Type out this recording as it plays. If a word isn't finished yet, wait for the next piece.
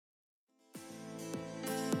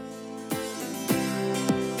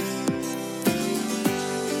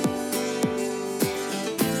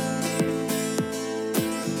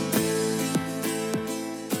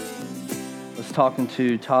talking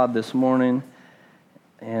to Todd this morning,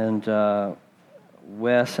 and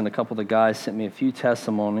Wes and a couple of the guys sent me a few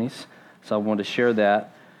testimonies, so I wanted to share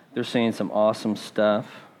that. They're saying some awesome stuff.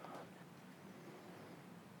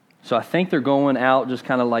 So I think they're going out just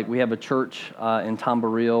kind of like we have a church in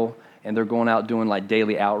Tamboril, and they're going out doing like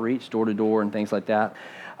daily outreach, door to door and things like that.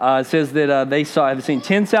 It says that I've seen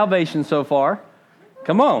 10 salvations so far.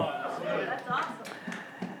 Come on. That's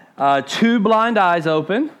awesome. 2 blind eyes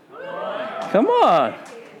open. Come on.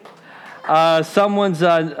 Someone's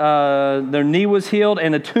their knee was healed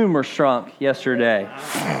and a tumor shrunk yesterday.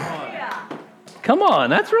 Come on,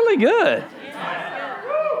 that's really good.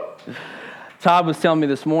 Todd was telling me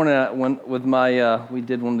this morning we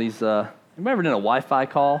did one of these. You ever done a Wi-Fi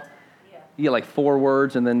call? You get like 4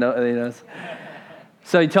 words and then no.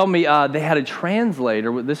 So he told me they had a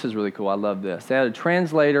translator. This is really cool. I love this. They had a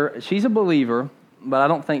translator. She's a believer, but I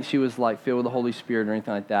don't think she was like filled with the Holy Spirit or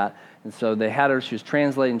anything like that. And so they had her. She was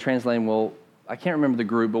translating. Well, I can't remember the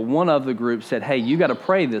group, but one of the groups said, "Hey, you got to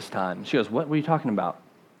pray this time." She goes, "What are you talking about?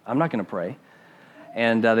 I'm not going to pray."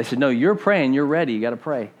 And they said, "No, you're praying. You're ready. You got to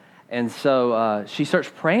pray." And so she starts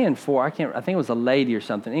praying for, I think it was a lady or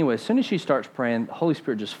something. Anyway, as soon as she starts praying, the Holy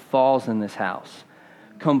Spirit just falls in this house.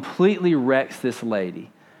 Completely wrecks this lady.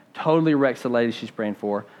 Totally wrecks the lady she's praying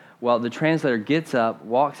for. Well, the translator gets up,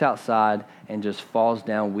 walks outside, and just falls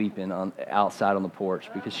down weeping outside on the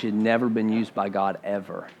porch because she had never been used by God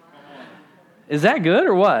ever. Is that good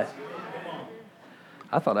or what?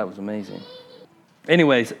 I thought that was amazing.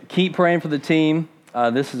 Anyways, keep praying for the team.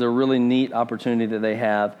 This is a really neat opportunity that they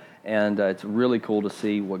have, and it's really cool to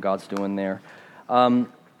see what God's doing there. I've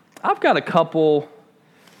got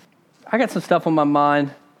I got some stuff on my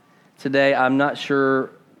mind today. I'm not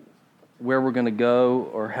sure where we're going to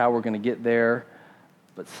go or how we're going to get there,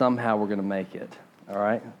 but somehow we're going to make it, all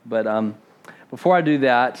right? But before I do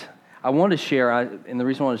that, I want to share, and the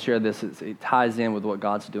reason I want to share this is it ties in with what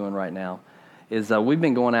God's doing right now, is we've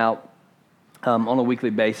been going out on a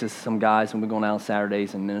weekly basis, some guys, and we're going out on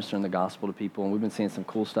Saturdays and ministering the gospel to people, and we've been seeing some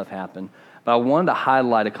cool stuff happen. But I wanted to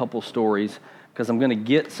highlight a couple stories because I'm going to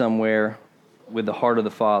get somewhere with the heart of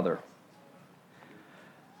the Father.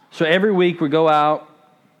 So every week we go out,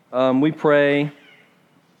 we pray.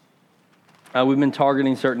 We've been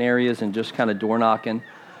targeting certain areas and just kind of door knocking.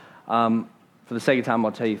 For the sake of time,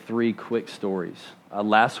 I'll tell you 3 quick stories.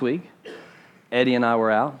 Last week, Eddie and I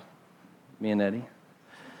were out, me and Eddie,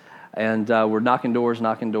 and we're knocking doors,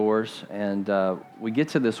 and we get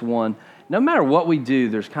to this one. No matter what we do,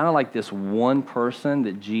 there's kind of like this one person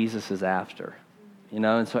that Jesus is after,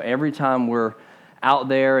 and so every time we're out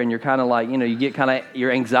there and you're kind of like, you get kind of,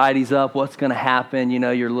 your anxiety's up, what's going to happen,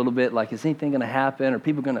 you're a little bit like, is anything going to happen, or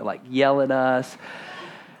people going to like yell at us?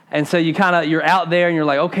 And so you're out there and you're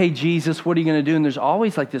like, okay, Jesus, what are you going to do? And there's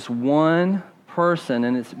always like this one person,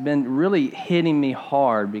 and it's been really hitting me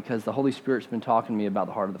hard because the Holy Spirit's been talking to me about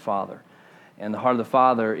the heart of the Father. And the heart of the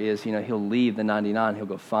Father is, he'll leave the 99, he'll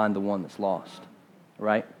go find the one that's lost,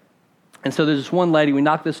 right? And so there's this one lady, we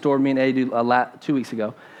knocked this door, me and Eddie 2 weeks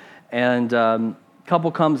ago, and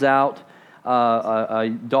couple comes out, a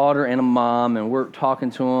daughter and a mom, and we're talking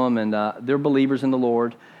to them, and they're believers in the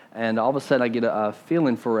Lord, and all of a sudden I get a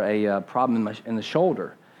feeling for a problem in the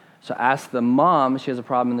shoulder. So I asked the mom if she has a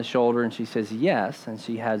problem in the shoulder, and she says yes, and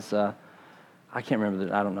she has, I can't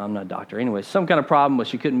remember, I don't know, I'm not a doctor. Anyway, some kind of problem where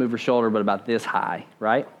she couldn't move her shoulder but about this high,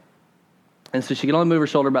 right? And so she could only move her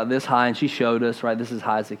shoulder about this high, and she showed us, right, this is as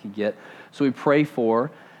high as they could get. So we pray for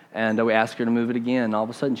her. And we ask her to move it again. And all of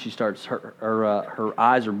a sudden, she starts, her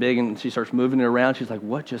eyes are big, and she starts moving it around. She's like,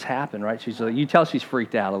 what just happened, right? She's like, you tell she's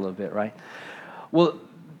freaked out a little bit, right? Well,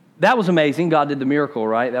 that was amazing. God did the miracle,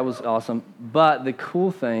 right? That was awesome. But the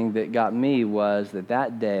cool thing that got me was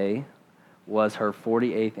that day was her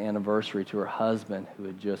 48th anniversary to her husband, who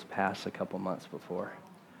had just passed a couple months before.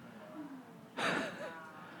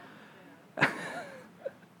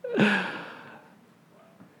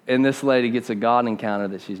 And this lady gets a God encounter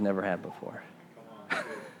that she's never had before.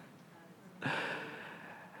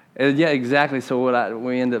 And yeah, exactly. So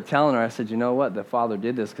we ended up telling her, I said, you know what? The Father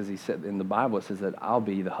did this because he said in the Bible, it says that I'll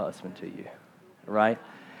be the husband to you, right?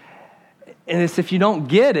 And it's if you don't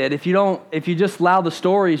get it, if you just allow the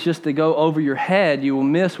stories just to go over your head, you will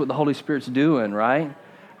miss what the Holy Spirit's doing, right?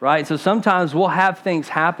 Right? So sometimes we'll have things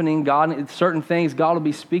happening, certain things, God will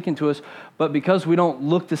be speaking to us, but because we don't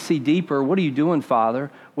look to see deeper, what are you doing, Father?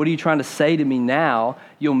 What are you trying to say to me now?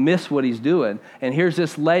 You'll miss what he's doing. And here's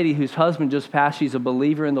this lady whose husband just passed. She's a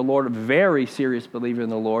believer in the Lord, a very serious believer in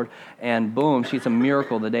the Lord, and boom, she's a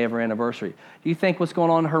miracle the day of her anniversary. Do you think what's going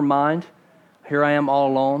on in her mind? Here I am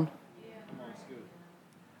all alone.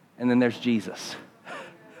 And then there's Jesus.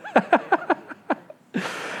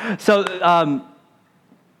 So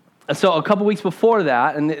a couple weeks before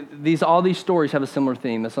that, and all these stories have a similar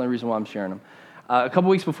theme. That's the only reason why I'm sharing them. A couple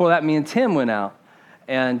weeks before that, me and Tim went out,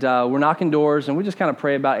 and we're knocking doors, and we just kind of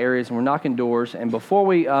pray about areas, and we're knocking doors. And before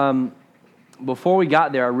we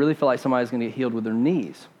got there, I really felt like somebody's going to get healed with their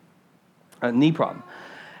knees, a knee problem.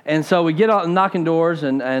 And so we get out knocking doors,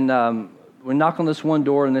 and we knock on this one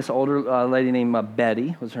door, and this older lady named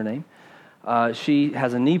Betty was her name. She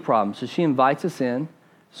has a knee problem, so she invites us in.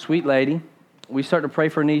 Sweet lady. We start to pray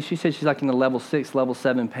for her knees. She said she's like in the level 6, level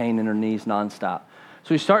 7 pain in her knees nonstop.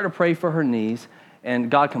 So we start to pray for her knees, and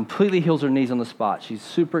God completely heals her knees on the spot. She's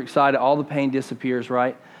super excited. All the pain disappears,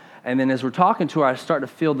 right? And then as we're talking to her, I start to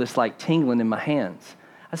feel this like tingling in my hands.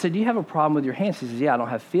 I said, do you have a problem with your hands? She says, yeah, I don't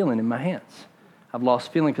have feeling in my hands. I've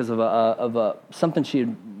lost feeling because of something she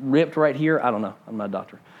had ripped right here. I don't know. I'm not a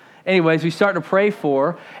doctor. Anyways, we start to pray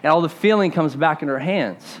for her, and all the feeling comes back in her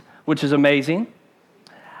hands, which is amazing.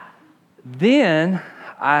 Then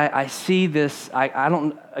I see this.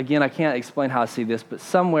 I can't explain how I see this, but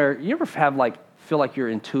somewhere, you ever feel like you're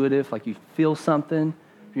intuitive, like you feel something,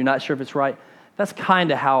 you're not sure if it's right? That's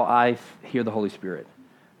kind of how I hear the Holy Spirit.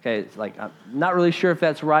 Okay, it's like I'm not really sure if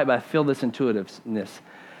that's right, but I feel this intuitiveness.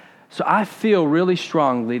 So I feel really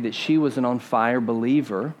strongly that she was an on-fire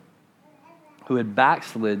believer who had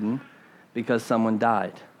backslidden because someone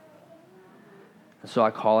died. So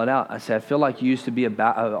I call it out. I say, I feel like you used to be an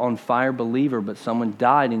on-fire believer, but someone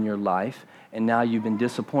died in your life, and now you've been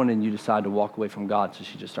disappointed and you decide to walk away from God. So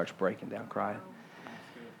she just starts breaking down, crying.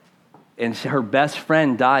 And her best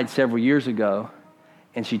friend died several years ago,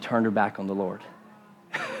 and she turned her back on the Lord.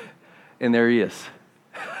 And there he is.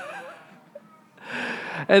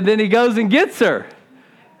 And then he goes and gets her.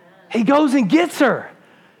 He goes and gets her.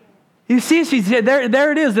 You see, she's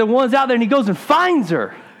there it is. The one's out there, and he goes and finds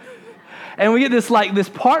her. And we get this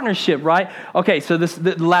partnership, right? Okay, so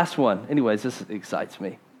the last one. Anyways, this excites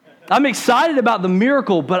me. I'm excited about the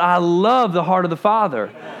miracle, but I love the heart of the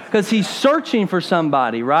Father because he's searching for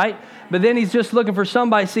somebody, right? But then he's just looking for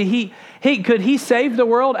somebody. See, could he save the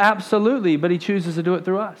world? Absolutely, but he chooses to do it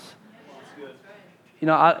through us.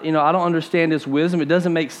 I don't understand his wisdom. It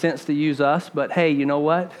doesn't make sense to use us, but hey, you know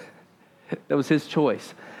what? That was his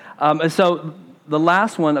choice. And so the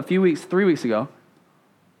last one, 3 weeks ago,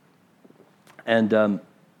 and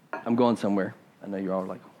I'm going somewhere. I know you're all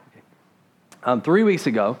like, okay. 3 weeks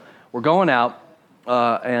ago, we're going out,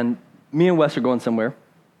 and me and Wes are going somewhere.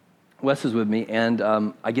 Wes is with me, and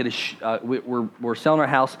I get we're selling our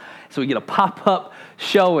house, so we get a pop-up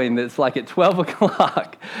showing that's like at 12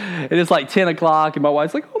 o'clock. And it's like 10 o'clock, and my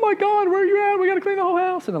wife's like, oh my God, where are you at? We got to clean the whole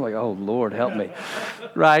house. And I'm like, oh, Lord, help me.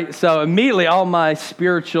 Right? So immediately all my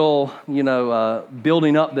spiritual,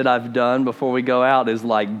 building up that I've done before we go out is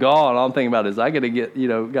like gone. All I'm thinking about is I got to get,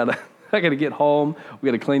 I got to get home. We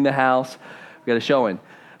got to clean the house. We got a showing.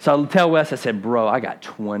 So I tell Wes, I said, bro, I got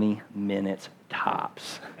 20 minutes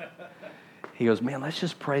tops. He goes, man, let's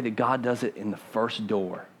just pray that God does it in the first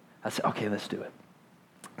door. I said, okay, let's do it.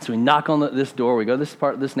 So we knock on this door. We go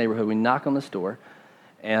to this neighborhood. We knock on this door,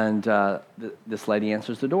 and this lady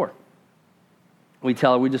answers the door. We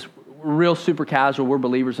tell her, we're real super casual. We're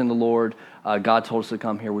believers in the Lord. God told us to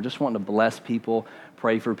come here. We're just wanting to bless people,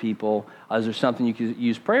 pray for people. Is there something you could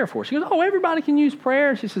use prayer for? She goes, oh, everybody can use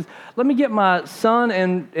prayer. She says, let me get my son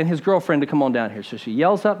and his girlfriend to come on down here. So she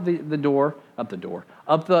yells up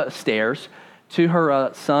the stairs to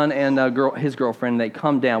her son and his girlfriend. They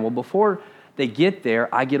come down. Well, before they get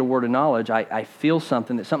there, I get a word of knowledge. I feel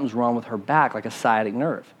that something's wrong with her back, like a sciatic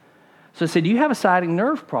nerve. So I said, do you have a sciatic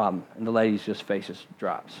nerve problem? And the lady's face just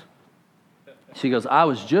drops. She goes, I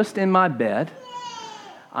was just in my bed.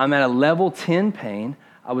 I'm at a level 10 pain.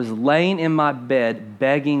 I was laying in my bed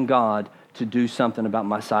begging God to do something about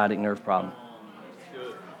my sciatic nerve problem.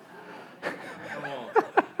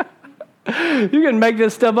 You can make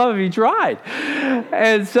this stuff up if you tried.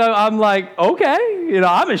 And so I'm like, okay.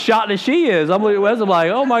 I'm as shocked as she is. I'm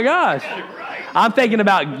like, oh my gosh. I'm thinking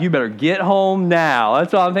about, you better get home now.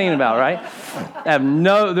 That's all I'm thinking about, right? I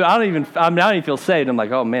don't even feel saved. I'm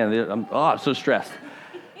like, oh man, I'm so stressed.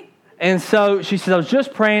 And so she says, I was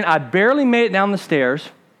just praying. I barely made it down the stairs.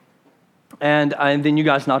 And then you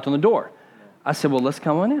guys knocked on the door. I said, well, let's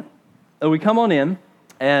come on in. And we come on in,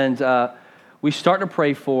 and we start to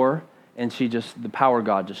pray for her. And the power of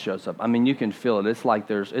God just shows up. I mean, you can feel it. It's like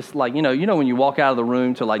when you walk out of the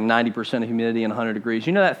room to like 90% of humidity and 100 degrees.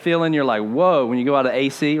 You know that feeling? You're like, whoa, when you go out of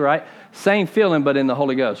AC, right? Same feeling, but in the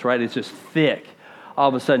Holy Ghost, right? It's just thick. All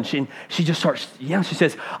of a sudden, she just starts yelling. She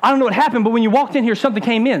says, I don't know what happened, but when you walked in here, something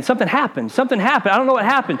came in. Something happened. I don't know what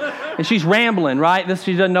happened. And she's rambling, right?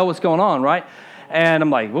 She doesn't know what's going on, right? And I'm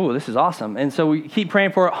like, whoa, this is awesome. And so we keep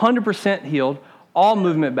praying for her, 100% healed, all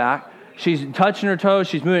movement back. She's touching her toes,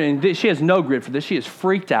 she's moving, and she has no grid for this. She is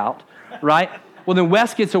freaked out, right? Well, then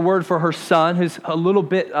Wes gets a word for her son, who's a little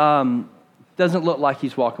bit, doesn't look like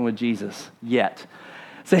he's walking with Jesus yet.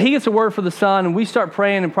 So he gets a word for the son, and we start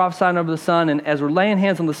praying and prophesying over the son. And as we're laying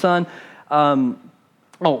hands on the son,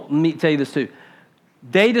 let me tell you this too.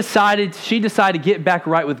 She decided to get back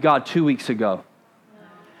right with God 2 weeks ago.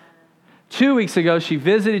 2 weeks ago, she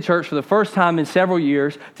visited church for the first time in several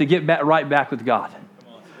years to get right back with God.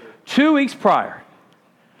 2 weeks prior,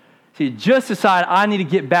 she just decided, I need to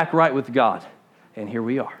get back right with God. And here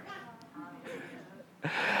we are.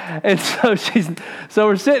 And so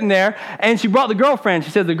we're sitting there, and she brought the girlfriend.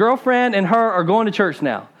 She said the girlfriend and her are going to church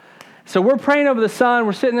now. So we're praying over the son.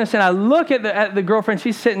 We're sitting there, and I look at the girlfriend.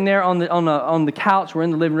 She's sitting there on the couch. We're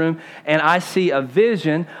in the living room, and I see a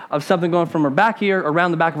vision of something going from her back ear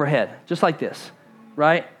around the back of her head, just like this,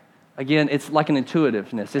 right? Again, it's like an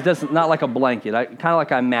intuitiveness. It doesn't, not like a blanket. Kind of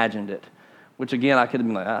like I imagined it, which again, I could have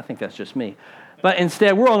been like, I think that's just me. But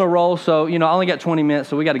instead, we're on a roll, so I only got 20 minutes,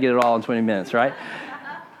 so we got to get it all in 20 minutes, right?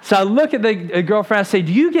 So I look at the girlfriend. I say,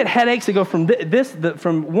 "Do you get headaches that go from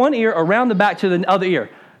from one ear around the back to the other ear?"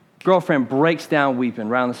 Girlfriend breaks down weeping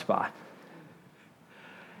right on the spot.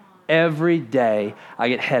 Every day I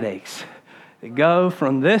get headaches that go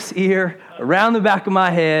from this ear around the back of my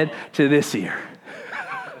head to this ear.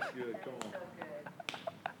 That's good.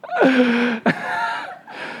 Come on.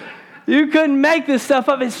 You couldn't make this stuff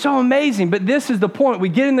up. It's so amazing. But this is the point. We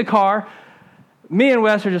get in the car. Me and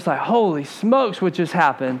Wes are just like, holy smokes, what just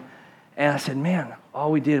happened? And I said, man,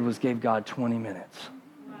 all we did was gave God 20 minutes.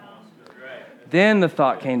 Then the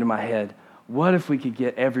thought came to my head, what if we could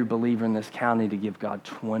get every believer in this county to give God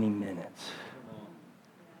 20 minutes?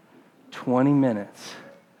 20 minutes.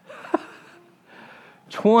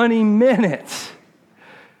 20 minutes.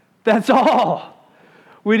 That's all.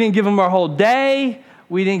 We didn't give them our whole day.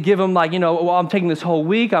 We didn't give them I'm taking this whole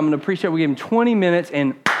week. I'm going to preach it. We gave him 20 minutes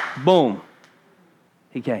and boom,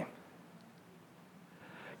 he came.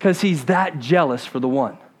 Because he's that jealous for the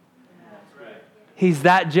one. He's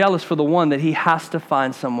that jealous for the one that he has to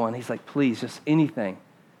find someone. He's like, please, just anything.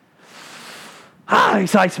 It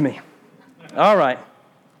excites me. All right.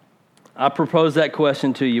 I propose that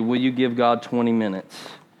question to you. Will you give God 20 minutes?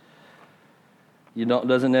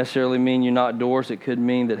 Doesn't necessarily mean you knock doors. It could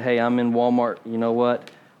mean that, hey, I'm in Walmart. You know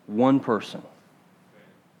what? One person.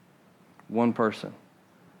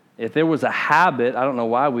 If there was a habit, I don't know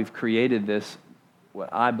why we've created this,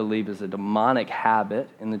 what I believe is a demonic habit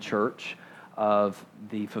in the church, of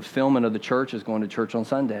the fulfillment of the church is going to church on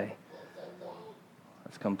Sunday.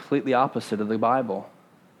 That's completely opposite of the Bible.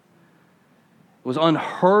 It was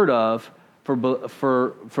unheard of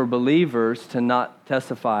for believers to not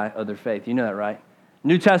testify of their faith. You know that, right?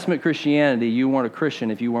 New Testament Christianity, you weren't a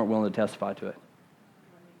Christian if you weren't willing to testify to it.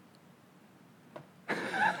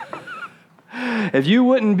 If you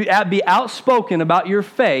wouldn't be outspoken about your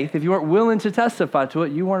faith, if you weren't willing to testify to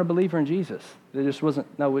it, you weren't a believer in Jesus. It just wasn't,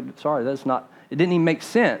 it didn't even make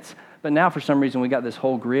sense. But now for some reason we got this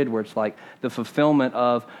whole grid where it's like the fulfillment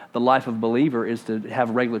of the life of a believer is to have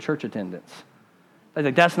regular church attendance.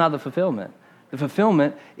 Like, that's not the fulfillment. The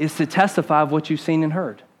fulfillment is to testify of what you've seen and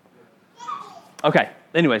heard. Okay,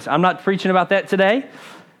 anyways, I'm not preaching about that today,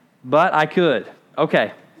 but I could.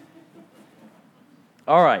 Okay.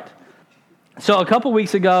 All right. So a couple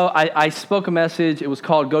weeks ago, I spoke a message. It was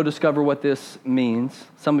called Go Discover What This Means.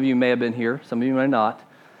 Some of you may have been here. Some of you may not.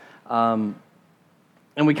 And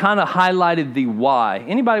we kind of highlighted the why.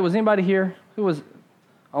 Was anybody here? Who was?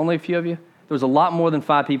 Only a few of you? There was a lot more than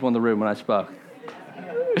 5 people in the room when I spoke.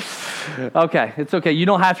 Okay, it's okay. You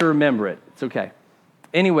don't have to remember it. It's okay.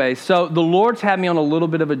 Anyway, so the Lord's had me on a little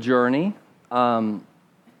bit of a journey, and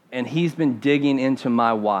he's been digging into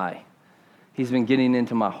my why. He's been getting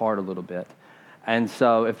into my heart a little bit. And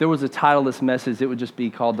so if there was a title of this message, it would just be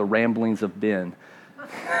called The Ramblings of Ben.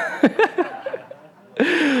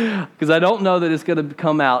 Because I don't know that it's going to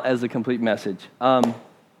come out as a complete message.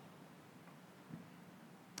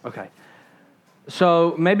 Okay.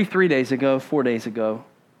 So maybe 4 days ago,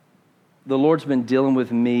 the Lord's been dealing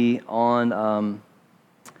with me on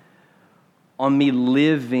me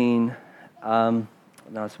living, no,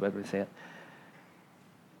 that's the way to say it.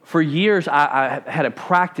 For years, I had a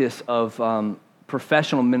practice of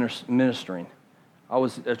professional ministering. I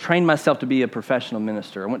trained myself to be a professional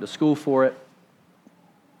minister. I went to school for it.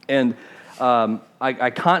 And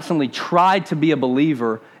I constantly tried to be a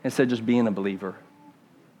believer instead of just being a believer.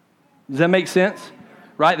 Does that make sense?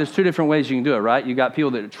 Right? There's 2 different ways you can do it, right? You got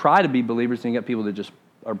people that try to be believers, and you got people that just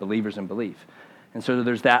are believers in belief. And so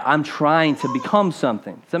there's that. I'm trying to become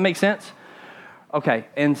something. Does that make sense? Okay.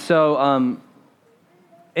 And so,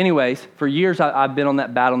 anyways, for years I've been on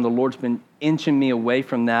that battle, and the Lord's been inching me away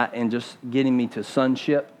from that and just getting me to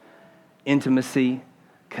sonship, intimacy,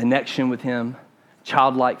 connection with Him,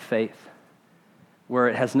 childlike faith, where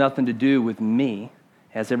it has nothing to do with me,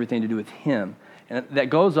 it has everything to do with Him. And that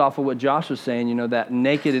goes off of what Josh was saying, you know, that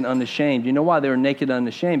naked and unashamed. You know why they were naked and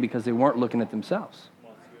unashamed? Because they weren't looking at themselves.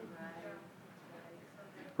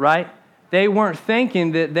 Right? They weren't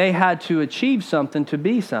thinking that they had to achieve something to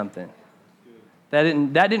be something. That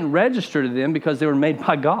didn't register to them because they were made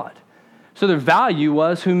by God. So their value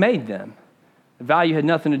was who made them. The value had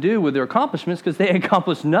nothing to do with their accomplishments because they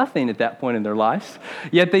accomplished nothing at that point in their lives.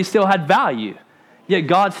 Yet they still had value. Yet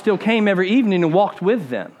God still came every evening and walked with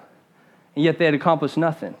them. And yet they had accomplished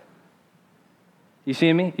nothing. You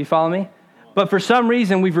see me? You follow me? But for some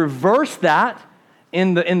reason, we've reversed that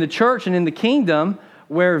in the church and in the kingdom,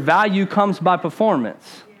 where value comes by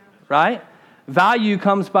performance, right? Value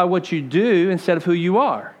comes by what you do instead of who you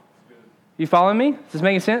are. You following me? Is this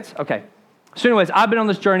making sense? Okay. So anyways, I've been on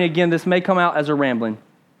this journey. Again, this may come out as a rambling.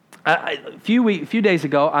 A few days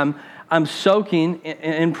ago, I'm soaking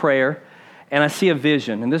in prayer, and I see a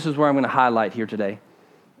vision. And this is where I'm going to highlight here today.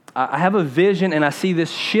 I have a vision, and I see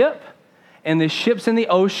this ship, and this ship's in the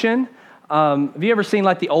ocean. Have you ever seen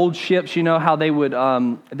like the old ships? You know how they would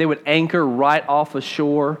anchor right off a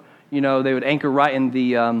shore. You know, they would anchor right in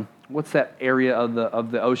the what's that area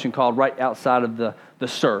of the ocean called? Right outside of the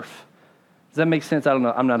surf. Does that make sense? I don't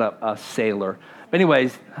know. I'm not a sailor. But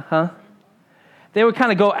anyways, they would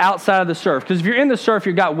kind of go outside of the surf, because if you're in the surf,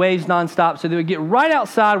 you've got waves nonstop. So they would get right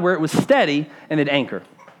outside where it was steady, and they'd anchor.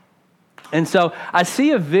 And so I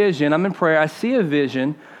see a vision. I'm in prayer. I see a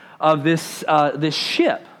vision of this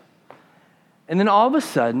ship. And then all of a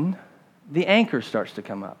sudden, the anchor starts to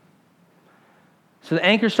come up. So the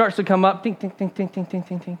anchor starts to come up, ding, ding, ding, ding, ding, ding,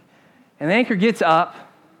 ding, ding. And the anchor gets up,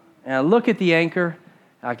 and I look at the anchor.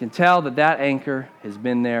 I can tell that anchor has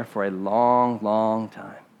been there for a long, long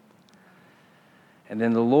time. And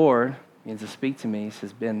then the Lord begins to speak to me. He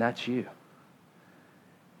says, Ben, that's you.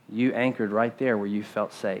 You anchored right there where you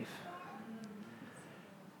felt safe.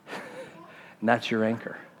 And that's your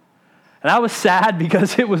anchor. And I was sad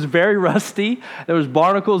because it was very rusty. There was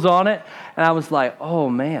barnacles on it. And I was like, oh,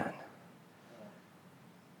 man.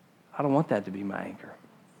 I don't want that to be my anchor.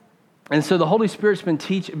 And so the Holy Spirit's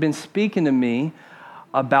been speaking to me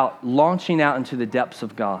about launching out into the depths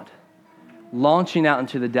of God. Launching out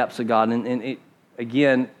into the depths of God. And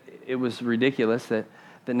it was ridiculous that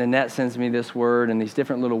Nanette sends me this word and these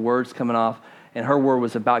different little words coming off. And her word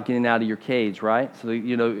was about getting out of your cage, right? So,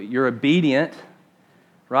 you know, you're obedient,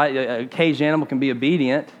 right? A caged animal can be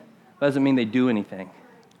obedient. Doesn't mean they do anything,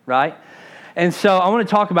 right? And so I want to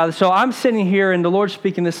talk about this. So I'm sitting here, and the Lord's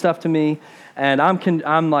speaking this stuff to me, and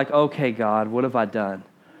I'm like, okay, God, what have I done?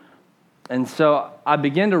 And so I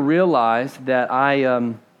begin to realize that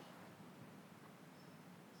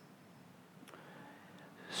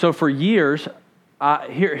so for years,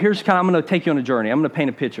 here's kind of, I'm going to take you on a journey. I'm going to paint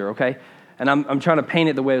a picture, okay? And I'm trying to paint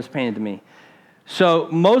it the way it was painted to me. So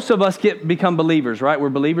most of us become believers, right? We're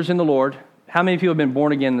believers in the Lord. How many of you have been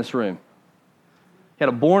born again in this room? You had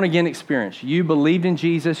a born again experience. You believed in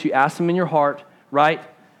Jesus. You asked Him in your heart, right?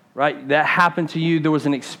 Right? That happened to you. There was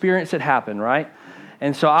an experience that happened, right?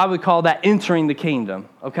 And so I would call that entering the kingdom,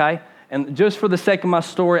 okay? And just for the sake of my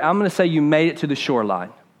story, I'm going to say you made it to the shoreline,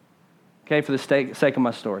 okay, for the sake of my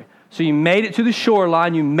story. So you made it to the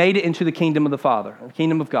shoreline. You made it into the kingdom of the Father, the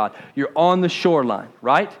kingdom of God. You're on the shoreline,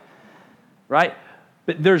 right? Right?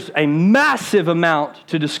 But there's a massive amount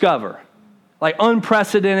to discover, like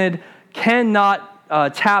unprecedented, cannot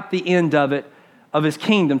tap the end of His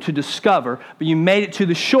kingdom to discover, but you made it to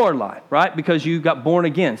the shoreline, right? Because you got born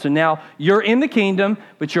again. So now you're in the kingdom,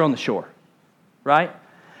 but you're on the shore, right?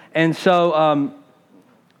 And so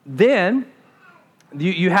then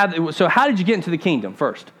you have, so how did you get into the kingdom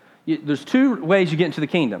first? There's two ways you get into the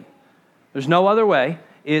kingdom. There's no other way.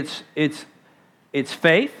 It's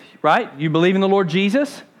faith, right? You believe in the Lord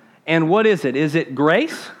Jesus. And what is it? Is it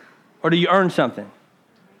grace, or do you earn something?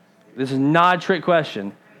 This is not a trick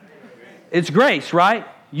question. It's grace, right?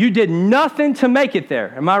 You did nothing to make it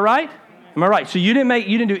there. Am I right? Am I right? So you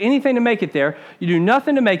didn't do anything to make it there. You do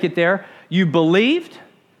nothing to make it there. You believed,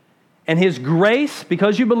 and His grace,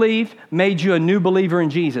 because you believed, made you a new believer in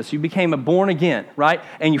Jesus. You became a born again, right?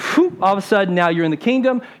 And all of a sudden now you're in the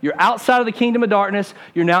kingdom. You're outside of the kingdom of darkness.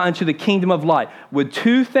 You're now into the kingdom of light with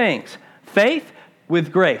two things: faith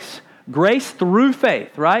with grace. Grace through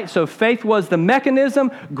faith, right? So faith was the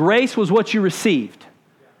mechanism. Grace was what you received,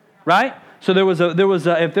 right? So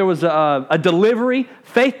if there was a delivery,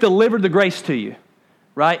 faith delivered the grace to you,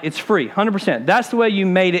 right? It's free, 100%. That's the way you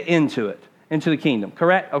made it into the kingdom,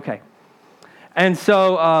 correct? Okay. And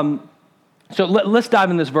so, let's dive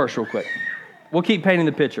in this verse real quick. We'll keep painting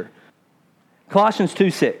the picture. Colossians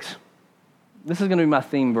 2:6. This is going to be my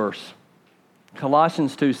theme verse.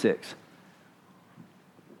 Colossians 2:6.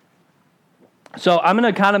 So I'm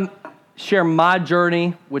going to kind of share my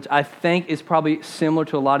journey, which I think is probably similar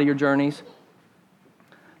to a lot of your journeys.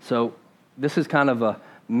 So this is kind of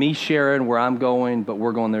me sharing where I'm going, but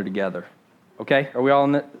we're going there together. Okay? Are we all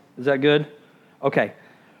in that? Is that good? Okay.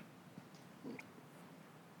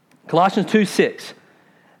 Colossians 2:6.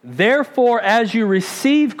 Therefore, as you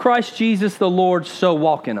receive Christ Jesus the Lord, so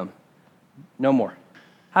walk in him. No more.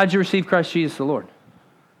 How did you receive Christ Jesus the Lord?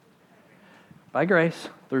 By grace,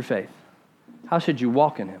 through faith. How should you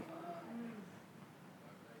walk in him?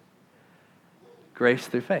 Grace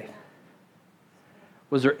through faith.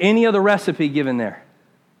 Was there any other recipe given there?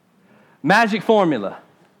 Magic formula,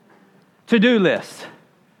 to-do list,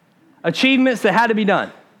 achievements that had to be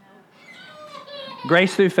done.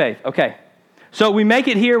 Grace through faith. Okay. So we make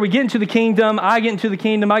it here. We get into the kingdom. I get into the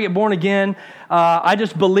kingdom. I get born again. I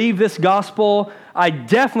just believe this gospel. I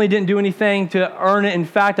definitely didn't do anything to earn it. In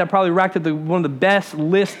fact, I probably racked up one of the best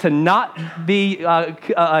lists to not be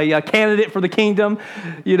a candidate for the kingdom,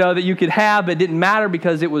 that you could have. But it didn't matter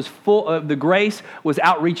because it was full. The grace was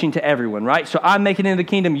outreaching to everyone, right? So I'm making it into the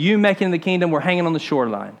kingdom. You make it into the kingdom. We're hanging on the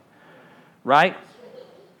shoreline, right?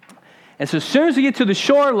 And so as soon as we get to the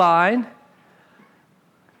shoreline,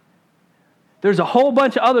 there's a whole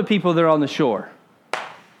bunch of other people that are on the shore.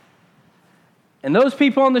 And those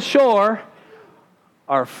people on the shore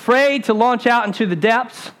are afraid to launch out into the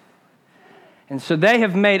depths. And so they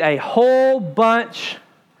have made a whole bunch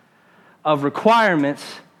of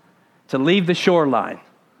requirements to leave the shoreline.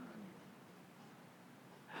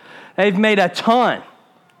 They've made a ton.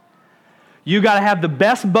 You got to have the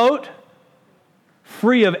best boat,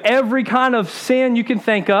 free of every kind of sin you can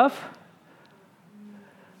think of.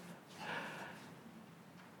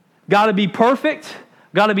 Got to be perfect,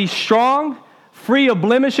 got to be strong, free of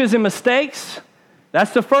blemishes and mistakes.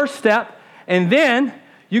 That's the first step. And then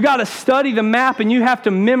you got to study the map and you have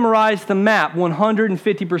to memorize the map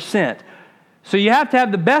 150%. So you have to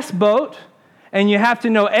have the best boat and you have to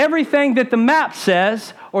know everything that the map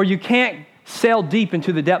says or you can't sail deep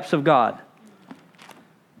into the depths of God.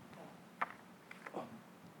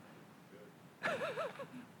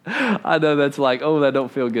 I know that's like, oh, that don't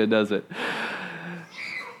feel good, does it?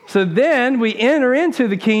 So then we enter into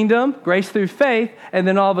the kingdom, grace through faith, and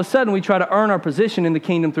then all of a sudden we try to earn our position in the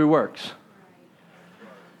kingdom through works.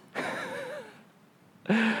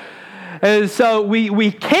 And so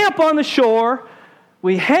we camp on the shore,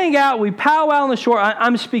 we hang out, we powwow on the shore.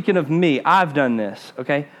 I'm speaking of me. I've done this,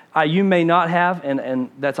 okay? You may not have,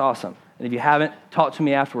 and that's awesome. And if you haven't, talk to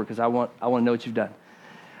me afterward because I want to know what you've done.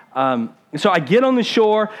 So I get on the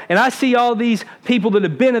shore, and I see all these people that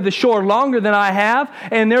have been at the shore longer than I have,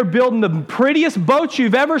 and they're building the prettiest boats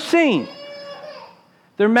you've ever seen.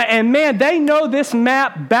 And man, they know this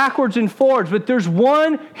map backwards and forwards, but there's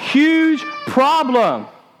one huge problem.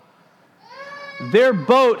 Their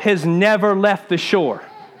boat has never left the shore.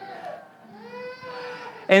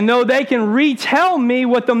 And though they can retell me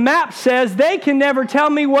what the map says, they can never tell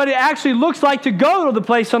me what it actually looks like to go to the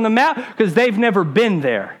place on the map because they've never been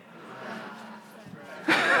there.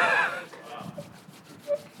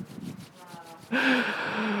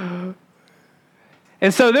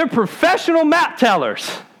 And so they're professional map tellers.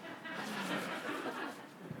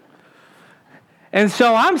 And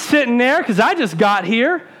so I'm sitting there because I just got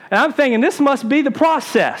here and I'm thinking this must be the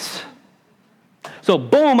process. So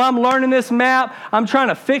boom, I'm learning this map. I'm trying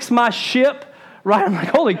to fix my ship. Right? I'm like,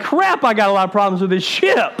 holy crap, I got a lot of problems with this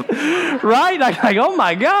ship. Right? I'm like, oh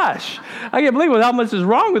my gosh. I can't believe how much is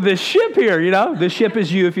wrong with this ship here, This ship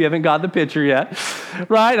is you if you haven't got the picture yet.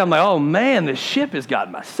 Right? I'm like, oh man, this ship has got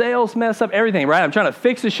my sails messed up, everything, right? I'm trying to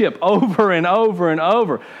fix the ship over and over and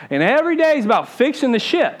over. And every day is about fixing the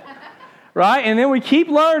ship. Right? And then we keep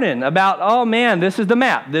learning about, oh man, this is the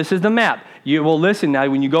map. This is the map. Listen, now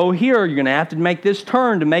when you go here, you're going to have to make this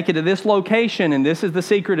turn to make it to this location, and this is the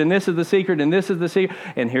secret, and this is the secret, and this is the secret,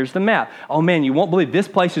 and here's the map. Oh man, you won't believe this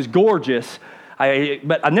place is gorgeous.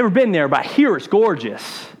 But I've never been there, but I hear it's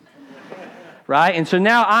gorgeous. Right? And so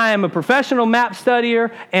now I am a professional map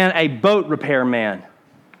studier and a boat repairman.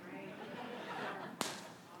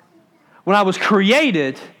 When I was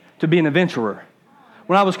created to be an adventurer.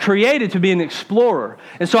 When I was created to be an explorer.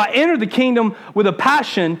 And so I entered the kingdom with a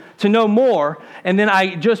passion to know more, and then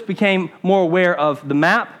I just became more aware of the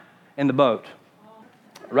map and the boat.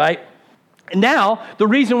 Right? And now, the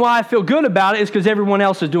reason why I feel good about it is because everyone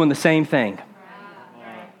else is doing the same thing.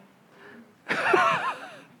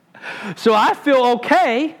 So I feel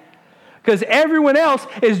okay because everyone else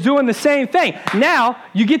is doing the same thing. Now,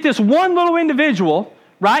 you get this one little individual,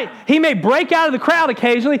 right? He may break out of the crowd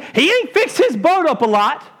occasionally. He ain't fixed his boat up a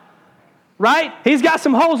lot, right? He's got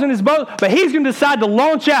some holes in his boat, but he's going to decide to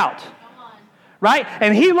launch out, right?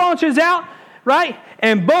 And he launches out, right?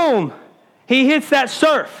 And boom, he hits that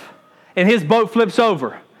surf, and his boat flips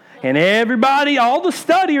over. And everybody, all the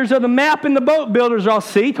studiers of the map and the boat builders all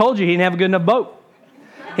see, told you he didn't have a good enough boat.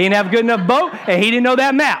 He didn't have a good enough boat, and he didn't know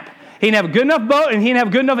that map. He didn't have a good enough boat, and he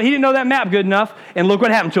didn't know that map good enough, and look what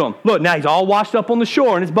happened to him. Look, now he's all washed up on the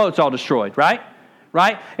shore, and his boat's all destroyed, right?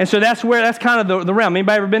 Right? And so that's kind of the realm.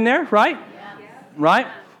 Anybody ever been there, right? Yeah. Right?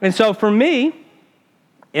 And so for me,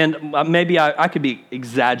 and maybe I could be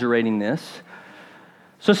exaggerating this,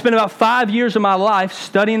 so I spent about 5 years of my life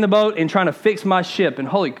studying the boat and trying to fix my ship, and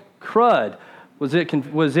holy crud, was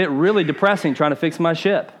it really depressing trying to fix my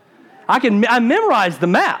ship. I memorized the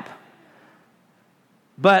map,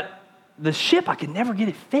 but the ship, I could never get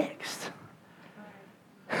it fixed.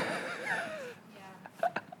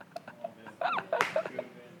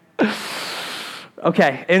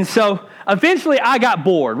 Okay, and so eventually I got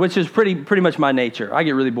bored, which is pretty much my nature. I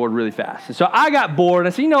get really bored really fast. And so I got bored,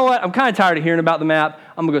 and I said, you know what? I'm kind of tired of hearing about the map.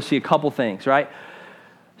 I'm going to go see a couple things, right?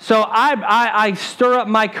 So I stir up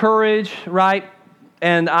my courage, right?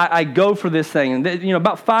 And I go for this thing. And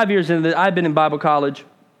about 5 years into it, I've been in Bible college,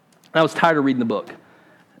 and I was tired of reading the book.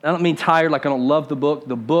 I don't mean tired like I don't love the book.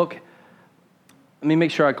 The book, let me make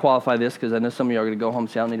sure I qualify this because I know some of you are going to go home and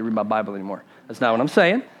say, I don't need to read my Bible anymore. That's not what I'm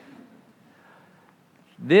saying.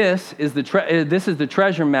 This is the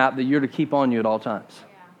treasure map that you're to keep on you at all times.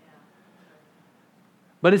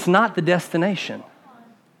 But it's not the destination.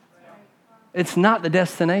 It's not the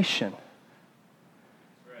destination.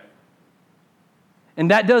 And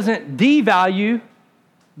that doesn't devalue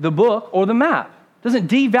the book or the map. It doesn't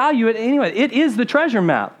devalue it anyway. It is the treasure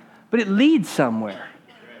map, but it leads somewhere.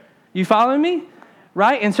 You following me?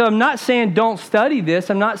 Right? And so I'm not saying don't study this.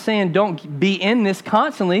 I'm not saying don't be in this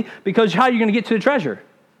constantly, because how are you going to get to the treasure?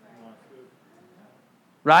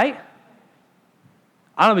 Right?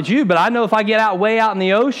 I don't know about you, but I know if I get way out in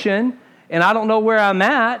the ocean and I don't know where I'm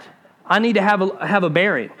at, I need to have a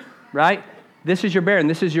bearing, right? This is your bearing.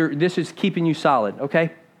 This is keeping you solid,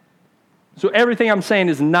 okay? So everything I'm saying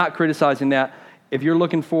is not criticizing that. If you're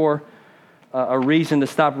looking for a reason to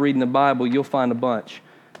stop reading the Bible, you'll find a bunch.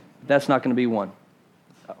 That's not going to be one.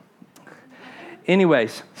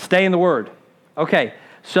 Anyways, stay in the Word. Okay,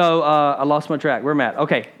 so I lost my track. Where am I at?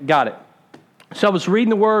 Okay, got it. So I was reading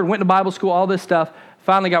the Word, went to Bible school, all this stuff.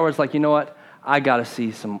 Finally got where it's like, you know what? I got to see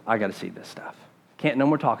this stuff. No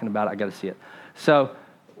more talking about it. I got to see it. So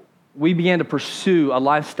we began to pursue a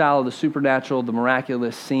lifestyle of the supernatural, the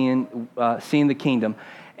miraculous, seeing the kingdom,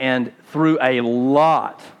 and through a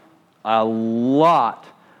lot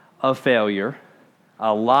of failure,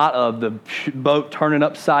 a lot of the boat turning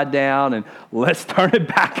upside down and let's turn it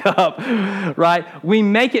back up, right? We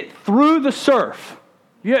make it through the surf.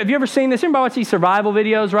 Have you ever seen this? Anybody watch these survival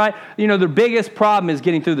videos, right? Their biggest problem is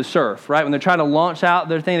getting through the surf, right? When they're trying to launch out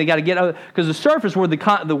their thing, they got to get over, because the surf is where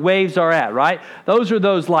the waves are at, right? Those are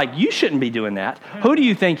those like, you shouldn't be doing that. Who do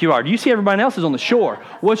you think you are? Do you see everybody else is on the shore?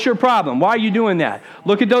 What's your problem? Why are you doing that?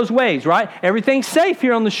 Look at those waves, right? Everything's safe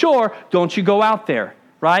here on the shore. Don't you go out there,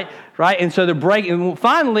 right? Right? And so they're breaking. And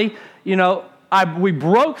finally, we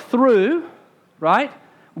broke through, right?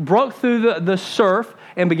 Broke through the surf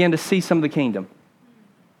and began to see some of the kingdom.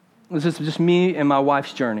 This is just me and my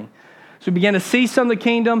wife's journey. So we began to see some of the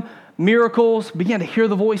kingdom, miracles, began to hear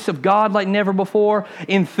the voice of God like never before,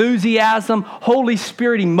 enthusiasm, Holy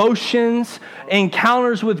Spirit emotions,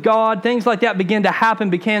 encounters with God, things like that began to happen,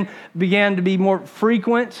 began to be more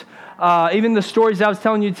frequent. Even the stories I was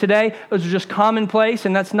telling you today, those are just commonplace,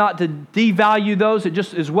 and that's not to devalue those. It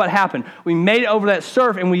just is what happened. We made it over that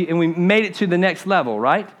surf, and we made it to the next level,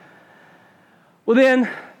 right? Well, then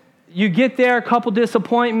you get there, a couple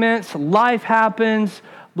disappointments, life happens,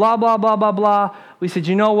 blah, blah, blah, blah, blah. We said,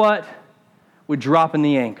 you know what? We're dropping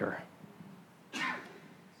the anchor.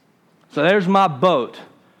 So there's my boat,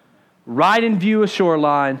 right in view of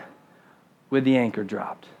shoreline, with the anchor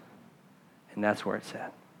dropped. And that's where it's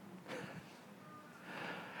at.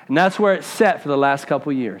 And that's where it's set for the last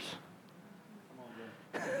couple years.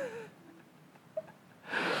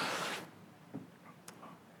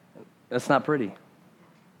 That's not pretty.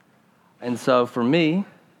 And so for me,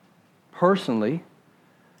 personally,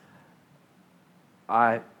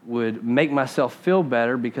 I would make myself feel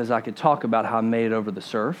better because I could talk about how I made it over the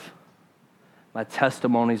surf. my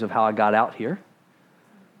testimonies of how I got out here,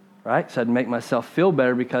 right? So I'd make myself feel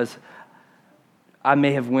better because I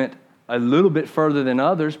may have went a little bit further than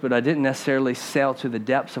others, but I didn't necessarily sail to the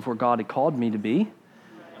depths of where God had called me to be,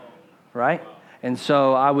 right? And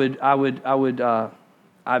so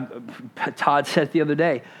Todd said the other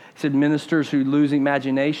day, he said, ministers who lose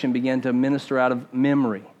imagination begin to minister out of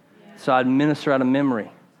memory. So I'd minister out of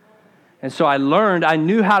memory. And so I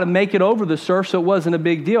knew how to make it over the surf, so it wasn't a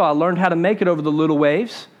big deal. I learned how to make it over the little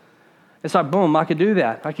waves. It's like, boom, I could do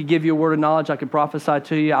that. I could give you a word of knowledge. I could prophesy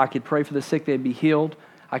to you. I could pray for the sick, they'd be healed.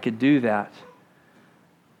 I could do that.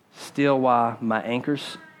 Still, while my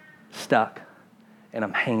anchor's stuck and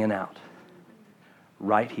I'm hanging out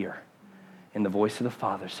right here in the voice of the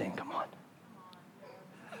Father saying, come on.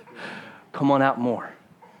 Come on out more.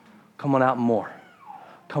 Come on out more.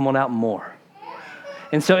 Come on out more.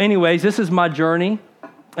 And so anyways, this is my journey.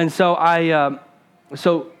 And so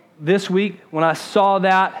so this week when I saw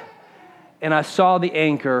that and I saw the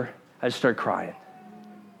anchor, I just started crying.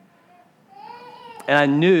 And I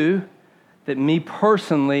knew that me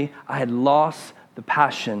personally, I had lost the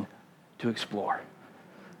passion to explore.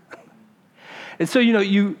 And so,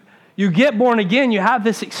 you get born again, you have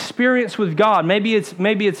this experience with God. Maybe it's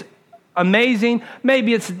amazing,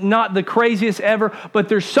 maybe it's not the craziest ever, but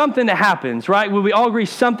there's something that happens, right? Will we all agree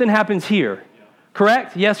something happens here?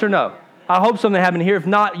 Correct? Yes or no? I hope something happened here. If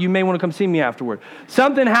not, you may want to come see me afterward.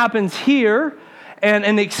 Something happens here, and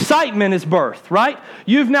an excitement is birthed, right?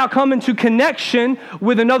 You've now come into connection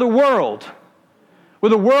with another world,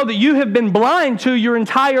 with a world that you have been blind to your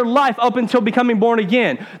entire life up until becoming born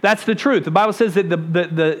again. That's the truth. The Bible says that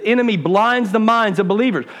the enemy blinds the minds of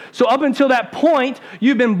believers. So up until that point,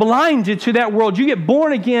 you've been blinded to that world. You get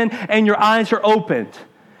born again and your eyes are opened.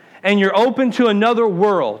 And you're open to another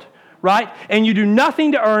world, right? And you do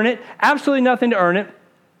nothing to earn it, absolutely nothing to earn it.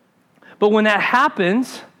 But when that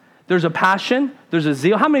happens, there's a passion, there's a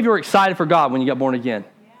zeal. How many of you are excited for God when you got born again?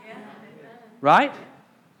 Yeah. Right?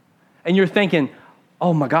 And you're thinking,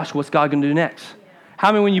 oh my gosh, what's God going to do next? Yeah.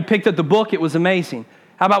 How many, when you picked up the book, it was amazing?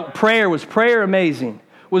 How about prayer? Was prayer amazing?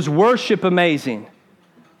 Was worship amazing?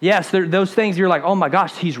 Yes, those things you're like, oh my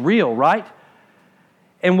gosh, he's real, right?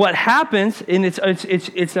 And what happens, and it's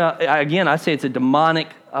again, I say it's a demonic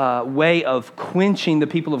way of quenching the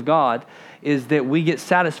people of God, is that we get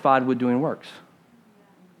satisfied with doing works.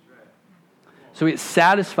 So we get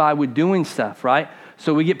satisfied with doing stuff, right?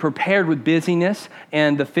 So we get prepared with busyness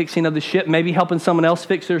and the fixing of the ship, maybe helping someone else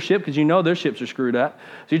fix their ship because their ships are screwed up.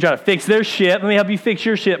 So you try to fix their ship. Let me help you fix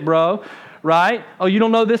your ship, bro, right? Oh, you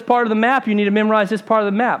don't know this part of the map. You need to memorize this part of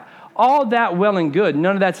the map. All that well and good.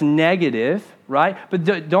 None of that's negative, right?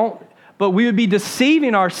 But we would be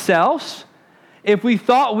deceiving ourselves if we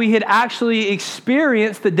thought we had actually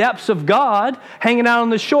experienced the depths of God hanging out on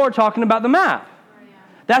the shore talking about the map.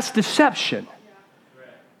 That's deception.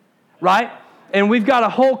 Right? And we've got a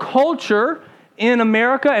whole culture in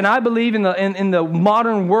America, and I believe in the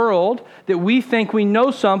modern world, that we think we know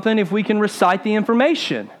something if we can recite the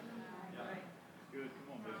information.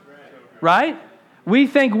 Right? We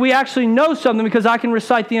think we actually know something because I can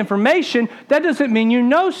recite the information. That doesn't mean you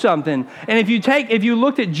know something. And if you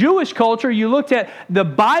looked at Jewish culture, you looked at the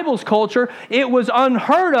Bible's culture, it was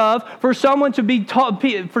unheard of for someone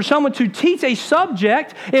to teach a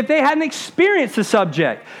subject if they hadn't experienced the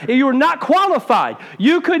subject. If you were not qualified,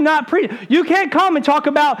 you could not preach. You can't come and talk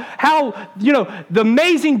about how, the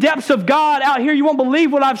amazing depths of God out here. You won't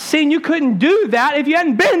believe what I've seen. You couldn't do that if you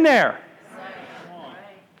hadn't been there.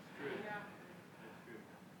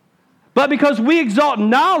 But because we exalt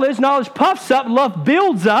knowledge puffs up, love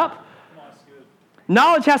builds up.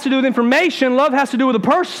 Knowledge has to do with information, love has to do with a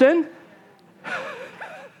person.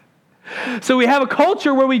 So we have a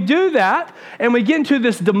culture where we do that, and we get into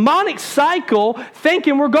this demonic cycle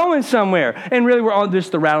thinking we're going somewhere. And really we're on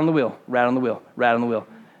just the rat on the wheel.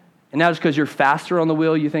 And now just because you're faster on the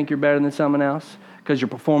wheel, you think you're better than someone else? Because your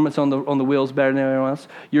performance on the wheel is better than everyone else?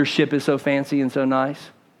 Your ship is so fancy and so nice?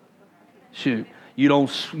 Shoot. You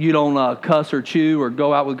don't cuss or chew or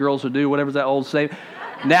go out with girls or do whatever's that old saying.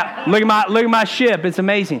 Now look at my ship. It's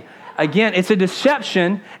amazing. Again, it's a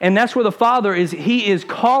deception, and that's where the Father is. He is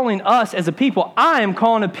calling us as a people. I am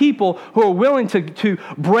calling a people who are willing to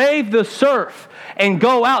brave the surf and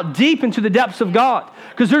go out deep into the depths of God.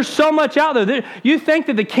 Because there's so much out there. You think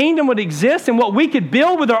that the kingdom would exist and what we could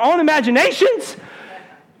build with our own imaginations?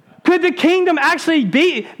 Could the kingdom actually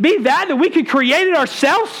be that we could create it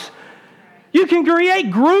ourselves? You can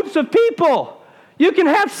create groups of people. You can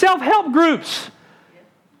have self-help groups.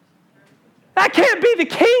 That can't be the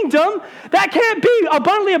kingdom. That can't be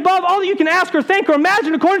abundantly above all that you can ask or think or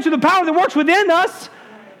imagine according to the power that works within us.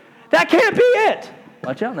 That can't be it.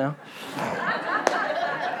 Watch out now.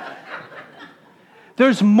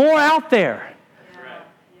 There's more out there.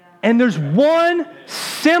 And there's one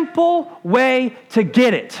simple way to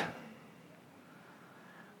get it.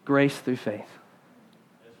 Grace through faith.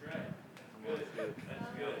 That's right. That's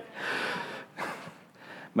good.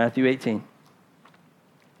 Matthew 18.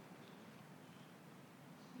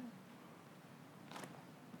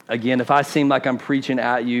 Again, if I seem like I'm preaching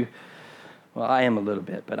at you, well, I am a little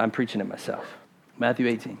bit, but I'm preaching at myself. Matthew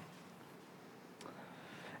 18.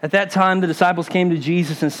 At that time, the disciples came to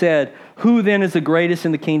Jesus and said, "Who then is the greatest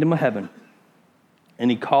in the kingdom of heaven?" And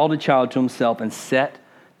he called a child to himself and set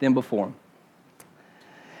them before him.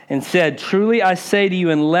 And said, "Truly I say to you,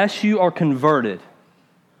 unless you are converted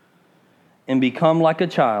and become like a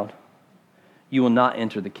child, you will not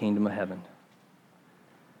enter the kingdom of heaven."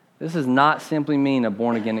 This does not simply mean a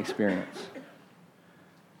born-again experience.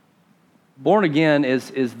 Being born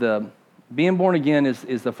again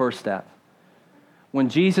is the first step. When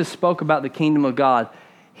Jesus spoke about the kingdom of God,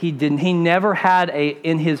 he never had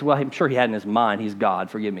I'm sure he had in his mind, he's God,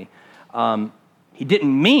 forgive me. He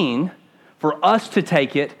didn't mean for us to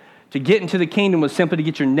take it, to get into the kingdom was simply to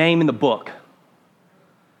get your name in the book.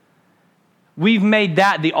 We've made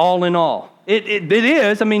that the all in all. It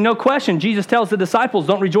is, no question. Jesus tells the disciples,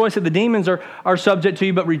 don't rejoice that the demons are subject to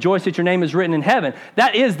you, but rejoice that your name is written in heaven.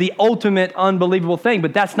 That is the ultimate unbelievable thing,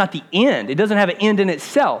 but that's not the end. It doesn't have an end in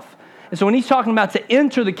itself. And so when he's talking about to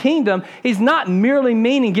enter the kingdom, he's not merely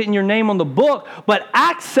meaning getting your name on the book, but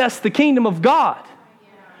access the kingdom of God.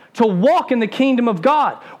 To walk in the kingdom of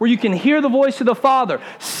God, where you can hear the voice of the Father,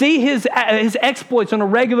 see his exploits on a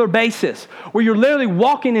regular basis, where you're literally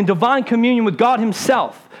walking in divine communion with God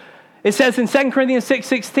himself. It says in 2 Corinthians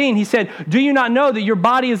 6:16, he said, "Do you not know that your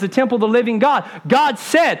body is the temple of the living God? God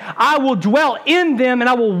said, I will dwell in them and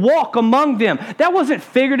I will walk among them." That wasn't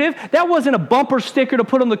figurative. That wasn't a bumper sticker to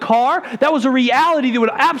put on the car. That was a reality that would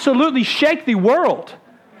absolutely shake the world.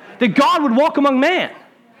 That God would walk among man.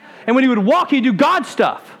 And when he would walk, he'd do God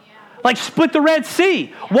stuff. Like split the Red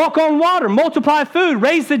Sea, walk on water, multiply food,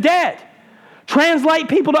 raise the dead, translate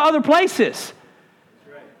people to other places.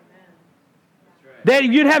 That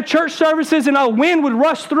you'd have church services and a wind would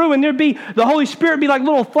rush through and the Holy Spirit would be like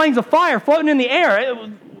little flames of fire floating in the air.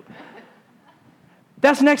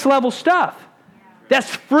 That's next level stuff.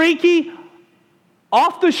 That's freaky,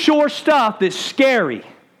 off the shore stuff that's scary.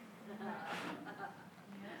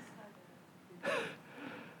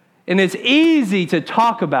 And it's easy to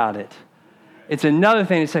talk about it. It's another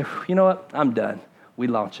thing to say, you know what, I'm done. We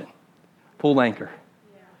launching. Pull anchor.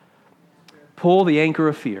 Pull the anchor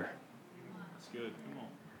of fear.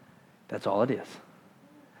 That's all it is.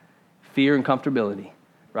 Fear and comfortability,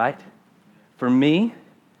 right? For me,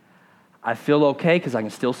 I feel okay because I can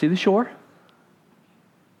still see the shore.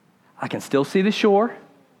 I can still see the shore.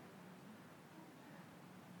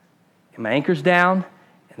 And my anchor's down,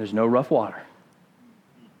 and there's no rough water,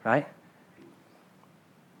 right?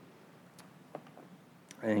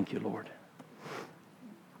 Thank you, Lord.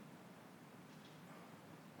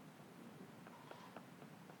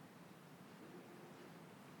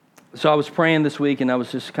 So I was praying this week, and I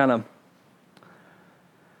was just I'm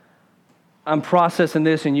processing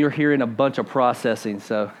this, and you're hearing a bunch of processing.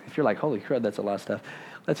 So if you're like, holy crud, that's a lot of stuff.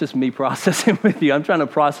 That's just me processing with you. I'm trying to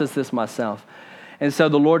process this myself. And so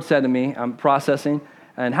the Lord said to me, I'm processing.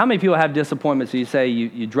 And how many people have disappointments? So you say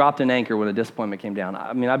you dropped an anchor when a disappointment came down.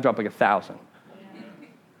 I've dropped like 1,000.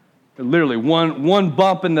 Literally one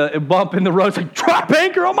bump in the road. It's like, drop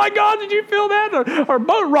anchor. Oh my God, did you feel that? Our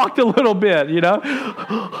boat rocked a little bit,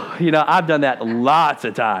 I've done that lots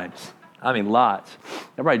of times. Lots.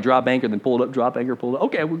 Everybody drop anchor, then pull it up, drop anchor, pull it up.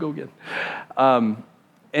 Okay, we'll go again.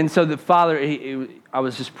 And so the Father, I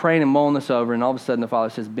was just praying and mulling this over, and all of a sudden the Father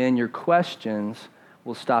says, Ben, your questions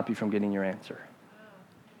will stop you from getting your answer.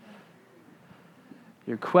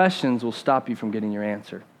 Your questions will stop you from getting your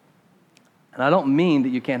answer. And I don't mean that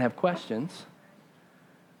you can't have questions,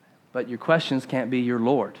 but your questions can't be your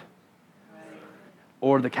Lord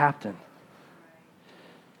or the captain.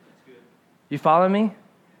 You follow me?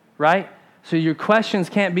 Right? So your questions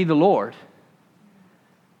can't be the Lord.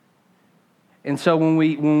 And so when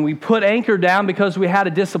we put anchor down because we had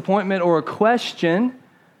a disappointment or a question,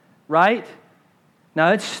 right?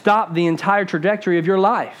 Now it's stopped the entire trajectory of your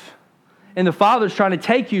life. And the Father's trying to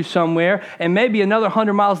take you somewhere, and maybe another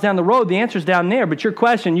 100 miles down the road, the answer's down there, but your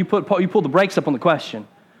question, you pull the brakes up on the question,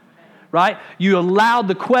 right? You allowed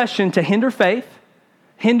the question to hinder faith,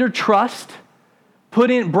 hinder trust,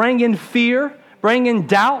 bring in fear, bring in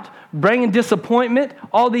doubt, bring in disappointment,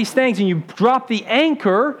 all these things, and you drop the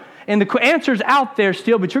anchor, and the answer's out there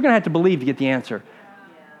still, but you're going to have to believe to get the answer.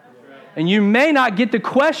 And you may not get the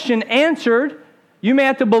question answered. You may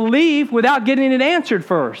have to believe without getting it answered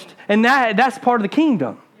first. And that's part of the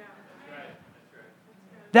kingdom.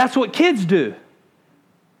 That's what kids do.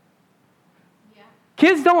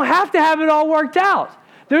 Kids don't have to have it all worked out.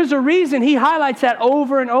 There's a reason he highlights that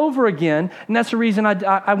over and over again, and that's the reason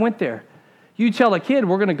I went there. You tell a kid,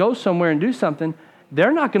 we're going to go somewhere and do something,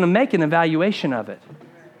 they're not going to make an evaluation of it.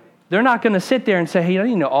 They're not going to sit there and say, hey, you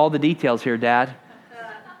need to know all the details here, Dad.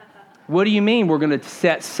 What do you mean we're going to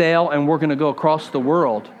set sail and we're going to go across the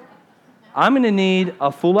world? I'm going to need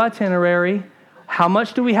a full itinerary. How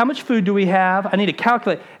much food do we have? I need to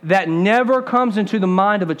calculate. That never comes into the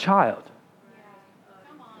mind of a child.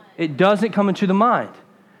 It doesn't come into the mind.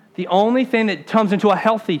 The only thing that comes into a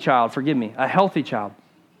healthy child, a healthy child,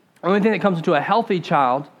 the only thing that comes into a healthy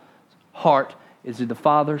child's heart is did the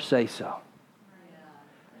father say so?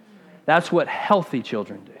 That's what healthy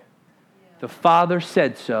children do. The father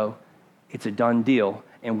said so, it's a done deal.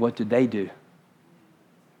 And what do?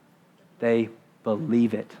 They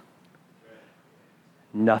believe it.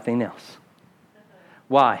 Nothing else.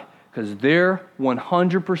 Why? Because their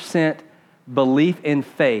 100% belief in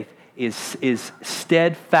faith is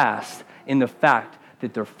steadfast in the fact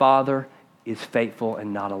that their father is faithful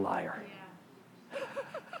and not a liar.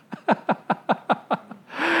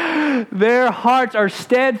 Their hearts are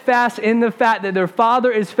steadfast in the fact that their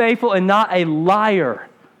father is faithful and not a liar.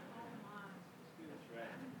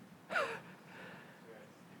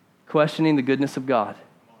 Questioning the goodness of God.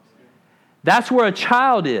 That's where a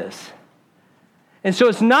child is. And so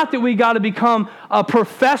it's not that we got to become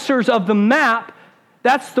professors of the map.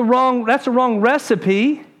 That's the wrong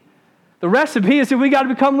recipe. The recipe is that we got to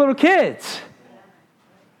become little kids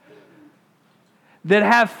that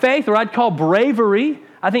have faith, or I'd call bravery.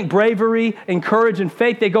 I think bravery and courage and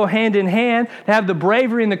faith, they go hand in hand. To have the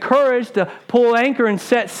bravery and the courage to pull anchor and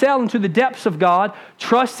set sail into the depths of God,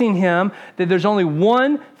 trusting Him that there's only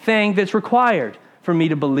one thing that's required for me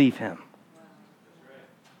to believe Him.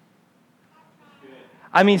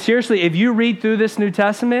 I mean, seriously, if you read through this New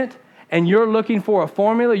Testament and you're looking for a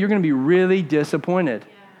formula, you're going to be really disappointed.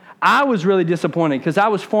 I was really disappointed because I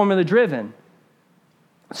was formula driven.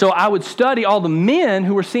 So I would study all the men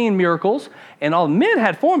who were seeing miracles, and all the men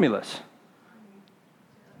had formulas.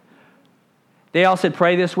 They all said,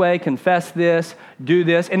 pray this way, confess this, do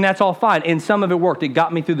this, and that's all fine. And some of it worked. It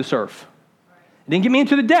got me through the surf. It didn't get me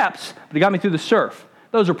into the depths, but it got me through the surf.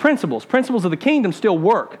 Those are principles. Principles of the kingdom still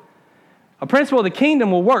work. A principle of the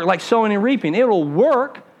kingdom will work like sowing and reaping. It will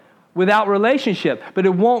work without relationship, but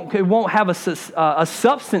it won't have a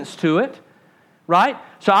substance to it, right?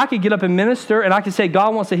 So I could get up and minister, and I could say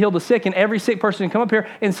God wants to heal the sick, and every sick person can come up here,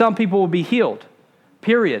 and some people will be healed,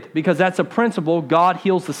 period, because that's a principle. God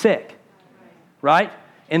heals the sick, right?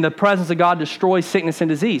 And the presence of God destroys sickness and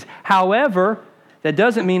disease. However, that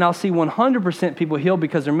doesn't mean I'll see 100% people healed,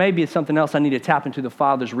 because there may be something else I need to tap into the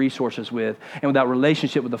Father's resources with. And without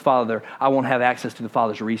relationship with the Father, I won't have access to the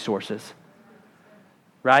Father's resources.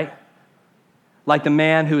 Right? Like the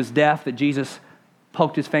man who is deaf that Jesus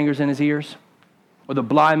poked his fingers in his ears. Or the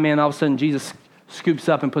blind man, all of a sudden Jesus scoops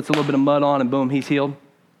up and puts a little bit of mud on and boom, he's healed.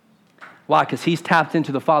 Why? Because he's tapped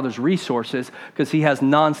into the Father's resources, because he has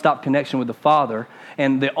nonstop connection with the Father.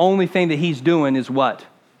 And the only thing that he's doing is what?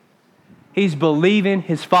 He's believing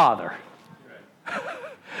his Father.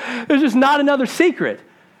 There's just not another secret,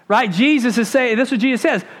 right? Jesus is saying, this is what Jesus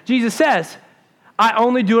says. Jesus says, I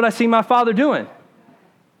only do what I see my Father doing.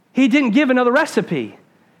 He didn't give another recipe.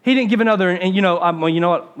 He didn't give another, and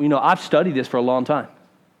I've studied this for a long time.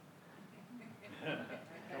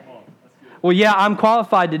 Well, yeah, I'm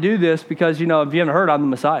qualified to do this because, if you haven't heard, I'm the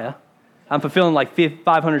Messiah. I'm fulfilling like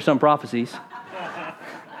 500 some prophecies.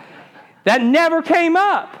 That never came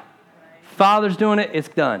up. Father's doing it, it's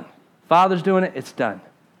done. Father's doing it, it's done.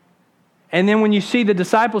 And then when you see the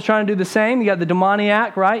disciples trying to do the same, you got the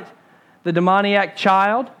demoniac, right? The demoniac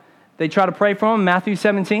child. They try to pray for him, Matthew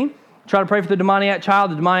 17. Try to pray for the demoniac child.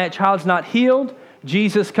 The demoniac child's not healed.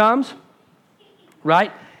 Jesus comes,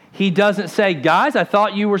 right? He doesn't say, guys, I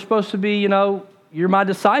thought you were supposed to be, you're my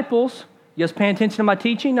disciples. You just paying attention to my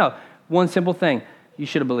teaching? No. One simple thing. You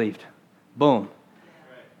should have believed. Boom.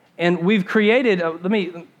 And we've created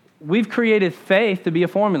faith to be a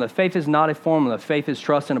formula. Faith is not a formula. Faith is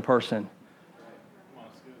trust in a person.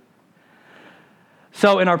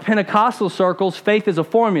 So in our Pentecostal circles, faith is a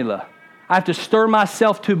formula. I have to stir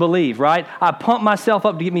myself to believe, right? I pump myself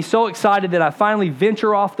up to get me so excited that I finally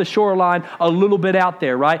venture off the shoreline a little bit out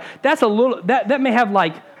there, right? That's a little, that may have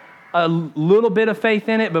like a little bit of faith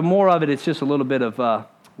in it, but more of it's just a little bit of,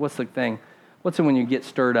 what's the thing? What's it when you get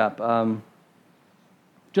stirred up?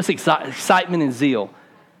 Just excitement and zeal.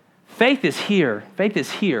 Faith is here. Faith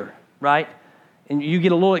is here, right? And you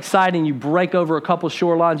get a little excited and you break over a couple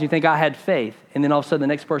shorelines and you think, I had faith. And then all of a sudden the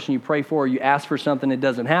next person you pray for, you ask for something that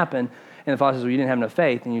doesn't happen. And the Father says, well, you didn't have enough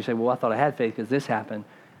faith. And you say, well, I thought I had faith because this happened.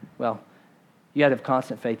 Well, you got to have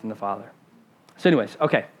constant faith in the Father. So anyways,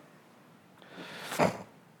 okay.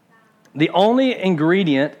 The only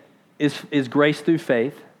ingredient is grace through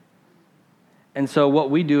faith. And so what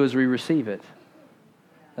we do is we receive it.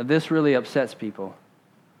 Now this really upsets people.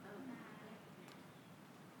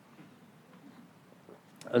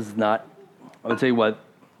 I would tell you what,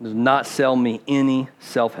 does not sell me any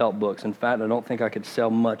self-help books. In fact, I don't think I could sell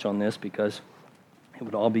much on this because it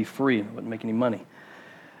would all be free and it wouldn't make any money.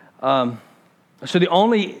 So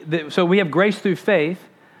we have grace through faith,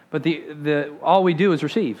 but all we do is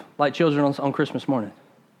receive, like children on Christmas morning.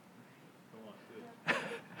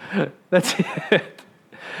 That's it.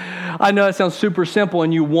 I know it sounds super simple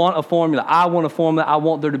and you want a formula. I want a formula. I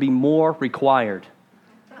want there to be more required.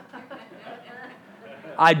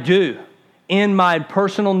 I do, in my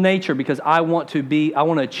personal nature, because I want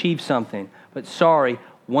to achieve something. But sorry,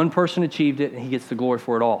 one person achieved it and he gets the glory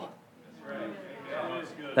for it all.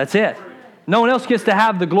 That's it. No one else gets to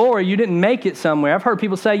have the glory. You didn't make it somewhere. I've heard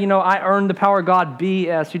people say, I earned the power of God.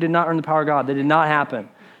 BS, you did not earn the power of God. That did not happen.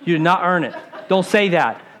 You did not earn it. Don't say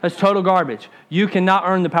that. That's total garbage. You cannot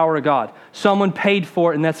earn the power of God. Someone paid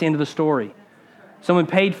for it, and that's the end of the story. Someone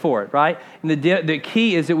paid for it, right? And the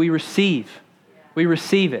key is that we receive. We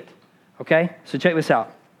receive it. Okay? So check this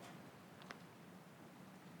out.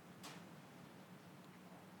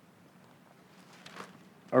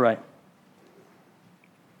 All right.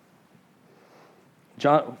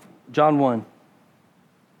 John 1.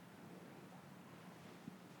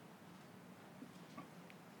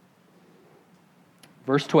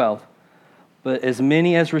 Verse 12. But as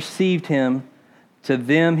many as received him, to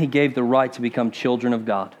them he gave the right to become children of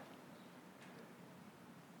God.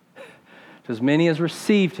 To as many as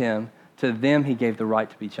received him, to them he gave the right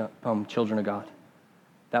to become children of God.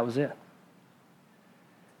 That was it.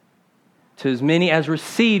 To as many as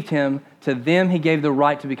received him, to them he gave the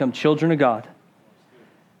right to become children of God.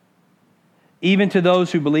 Even to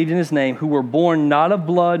those who believed in his name, who were born not of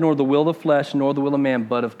blood, nor the will of the flesh, nor the will of man,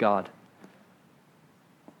 but of God.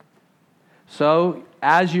 So,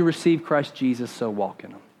 as you receive Christ Jesus, so walk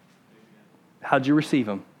in him. How'd you receive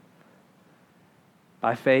him?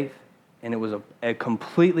 By faith, and it was a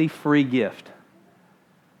completely free gift.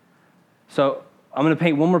 So, I'm going to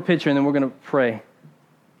paint one more picture, and then we're going to pray.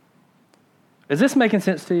 Is this making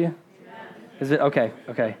sense to you? Is it? Okay.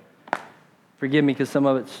 Forgive me, because some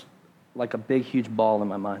of it's like a big, huge ball in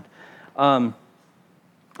my mind.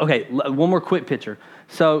 Okay, one more quick picture.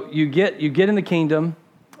 So you get in the kingdom,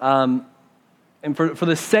 and for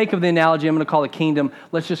the sake of the analogy, I'm going to call it kingdom.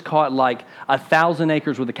 Let's just call it like 1,000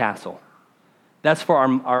 acres with a castle. That's for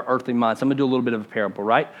our earthly minds. I'm going to do a little bit of a parable,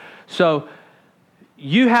 right? So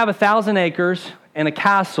you have 1,000 acres and a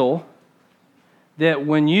castle that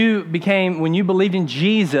when you believed in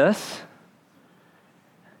Jesus,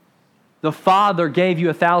 the Father gave you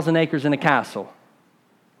 1,000 acres and a castle,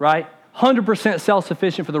 right? 100%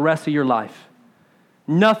 self-sufficient for the rest of your life.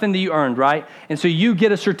 Nothing that you earned, right? And so you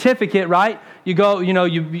get a certificate, right? You go,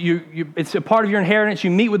 it's a part of your inheritance.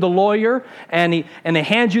 You meet with the lawyer, and they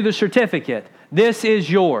hand you the certificate. This is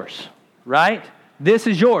yours, right? This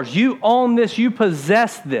is yours. You own this. You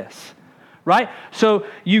possess this, right? So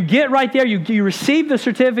you get right there. You receive the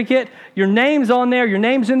certificate. Your name's on there. Your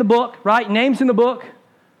name's in the book, right? Name's in the book.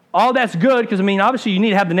 All that's good because, obviously you need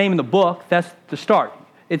to have the name in the book. That's the start.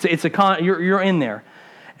 You're in there.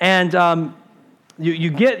 And you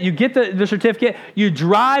get the certificate. You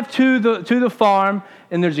drive to the farm,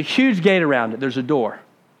 and there's a huge gate around it. There's a door,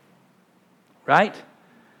 right?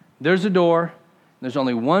 There's a door. There's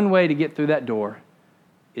only one way to get through that door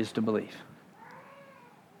is to believe.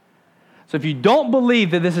 So if you don't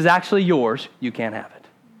believe that this is actually yours, you can't have it.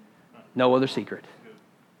 No other secret.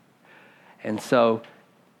 And so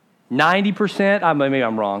 90%, maybe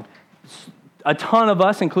I'm wrong, a ton of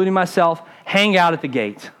us, including myself, hang out at the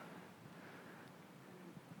gate.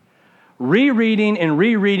 Rereading and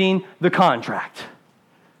rereading the contract.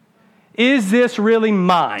 Is this really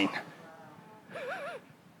mine?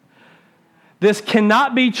 This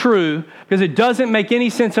cannot be true because it doesn't make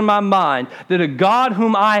any sense in my mind that a God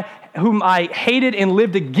whom I hated and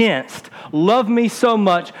lived against loved me so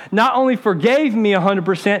much, not only forgave me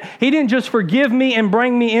 100%, he didn't just forgive me and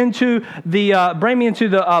bring me into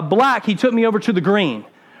the black, he took me over to the green.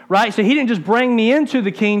 right? So he didn't just bring me into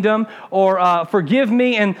the kingdom or forgive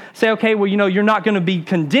me and say, okay, well, you're not going to be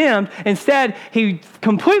condemned. Instead, he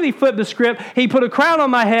completely flipped the script. He put a crown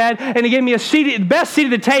on my head, and he gave me the best seat at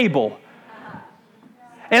the table.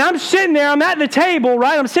 And I'm sitting there, I'm at the table,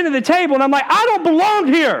 right? I'm sitting at the table, and I'm like, I don't belong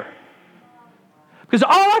here. Because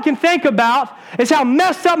all I can think about is how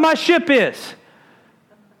messed up my ship is.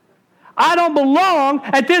 I don't belong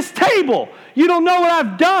at this table. You don't know what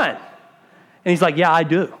I've done. And he's like, yeah, I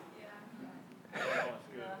do.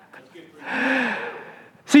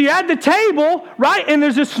 So you're at the table, right? And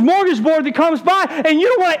there's this smorgasbord that comes by, and you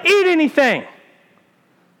don't want to eat anything.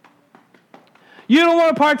 You don't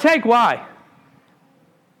want to partake. Why?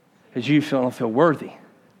 Because you don't feel worthy.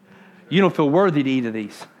 You don't feel worthy to eat of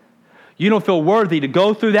these. You don't feel worthy to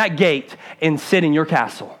go through that gate and sit in your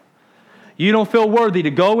castle. You don't feel worthy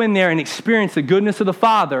to go in there and experience the goodness of the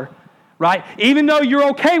Father, right? Even though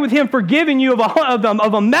you're okay with Him forgiving you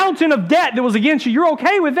of a mountain of debt that was against you, you're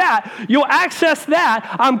okay with that. You'll access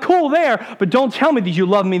that. I'm cool there. But don't tell me that you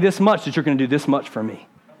love me this much that you're going to do this much for me.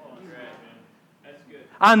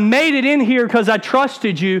 I made it in here because I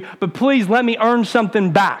trusted you, but please let me earn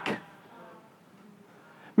something back.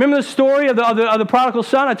 Remember the story of the prodigal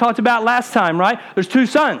son I talked about last time, right? There's two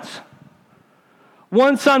sons.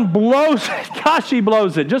 One son blows it. Gosh, he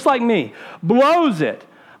blows it, just like me. Blows it.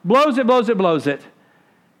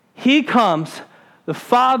 He comes. The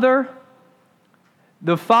father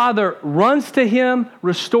runs to him,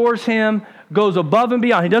 restores him, goes above and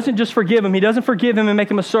beyond. He doesn't just forgive him. He doesn't forgive him and make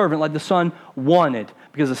him a servant like the son wanted,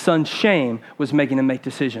 because the son's shame was making him make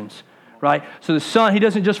decisions. Right? So the son, he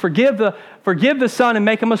doesn't just forgive the son and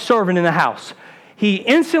make him a servant in the house. He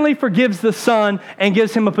instantly forgives the son and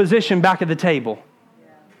gives him a position back at the table.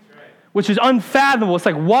 Which is unfathomable. It's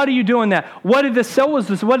like, what are you doing that? What did the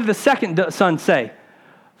second son say?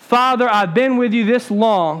 Father, I've been with you this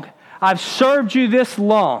long. I've served you this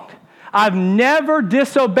long. I've never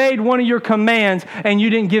disobeyed one of your commands, and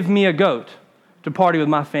you didn't give me a goat to party with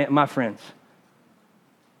my friends.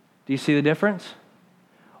 Do you see the difference?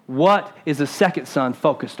 What is the second son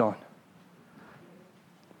focused on?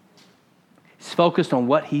 He's focused on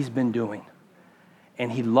what he's been doing.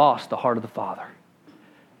 And he lost the heart of the father.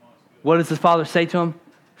 What does his father say to him?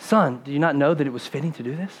 Son, do you not know that it was fitting to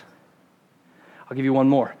do this? I'll give you one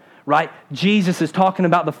more. Right? Jesus is talking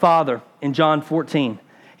about the Father in John 14.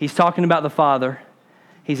 He's talking about the Father.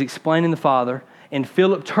 He's explaining the Father. And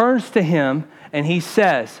Philip turns to him and he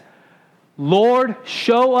says, Lord,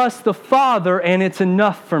 show us the Father, and it's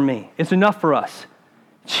enough for me. It's enough for us.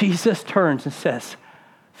 Jesus turns and says,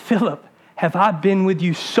 Philip, have I been with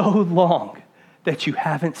you so long that you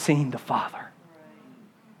haven't seen the Father?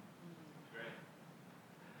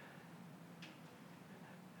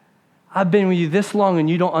 I've been with you this long and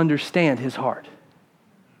you don't understand his heart.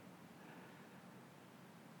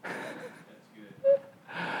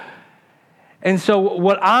 And so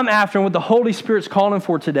what I'm after and what the Holy Spirit's calling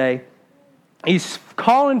for today, He's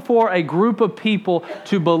calling for a group of people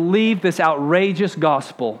to believe this outrageous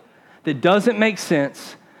gospel that doesn't make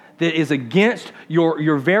sense, that is against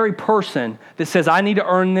your very person, that says, I need to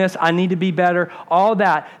earn this, I need to be better, all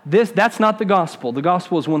that. That's not the gospel. The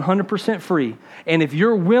gospel is 100% free. And if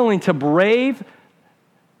you're willing to brave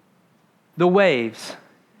the waves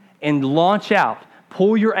and launch out,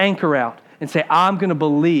 pull your anchor out and say, I'm going to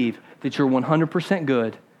believe that you're 100%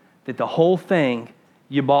 good, that the whole thing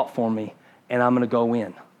you bought for me, and I'm going to go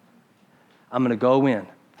in. I'm going to go in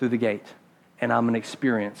through the gate, and I'm going to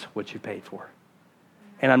experience what you paid for.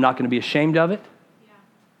 And I'm not going to be ashamed of it. Yeah.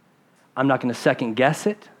 I'm not going to second guess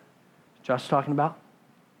it. Josh's talking about.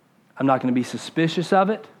 I'm not going to be suspicious of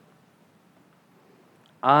it.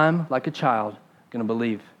 I'm, like a child, going to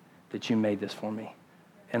believe that you made this for me,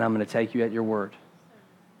 and I'm going to take you at your word.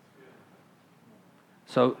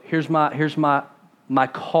 So here's my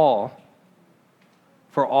call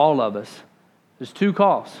for all of us. There's two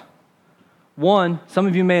calls. One, some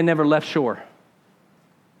of you may have never left shore.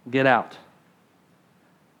 Get out.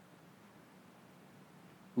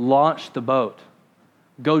 Launch the boat.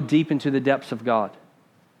 Go deep into the depths of God.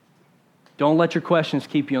 Don't let your questions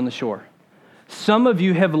keep you on the shore. Some of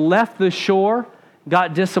you have left the shore,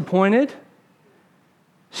 got disappointed,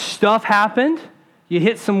 stuff happened, you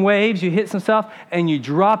hit some waves, you hit some stuff, and you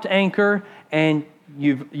dropped anchor, and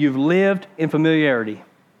you've lived in familiarity.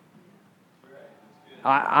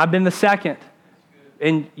 I've been the second,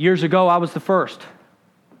 and years ago I was the first.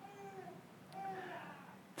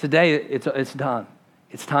 Today it's done.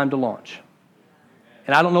 It's time to launch.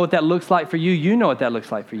 And I don't know what that looks like for you. You know what that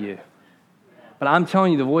looks like for you. But I'm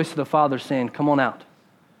telling you, the voice of the Father saying, come on out.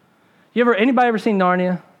 Anybody ever seen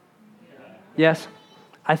Narnia? Yes?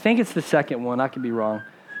 I think it's the second one. I could be wrong.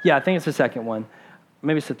 Yeah, I think it's the second one.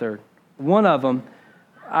 Maybe it's the third. One of them,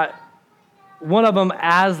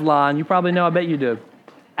 Aslan, you probably know, I bet you do.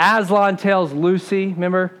 Aslan tells Lucy,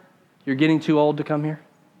 remember, you're getting too old to come here?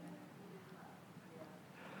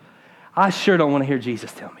 I sure don't want to hear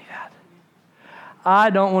Jesus tell me that. I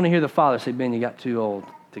don't want to hear the Father say, Ben, you got too old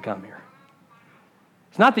to come here.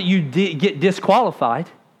 It's not that you get disqualified.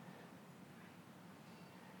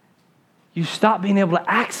 You stop being able to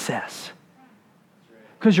access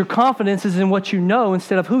because your confidence is in what you know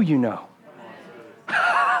instead of who you know.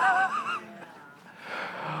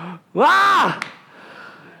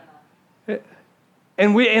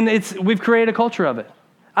 And we've created a culture of it.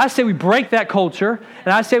 I say we break that culture,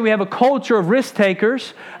 and I say we have a culture of risk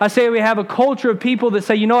takers. I say we have a culture of people that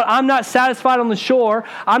say, you know what, I'm not satisfied on the shore.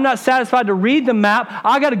 I'm not satisfied to read the map.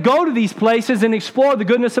 I got to go to these places and explore the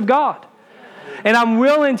goodness of God. And I'm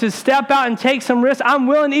willing to step out and take some risks. I'm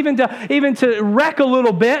willing even to wreck a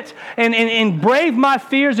little bit and brave my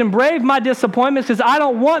fears and brave my disappointments because I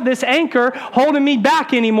don't want this anchor holding me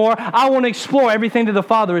back anymore. I want to explore everything that the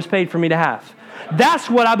Father has paid for me to have. That's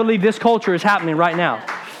what I believe this culture is happening right now.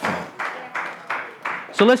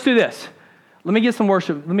 So let's do this. Let me get some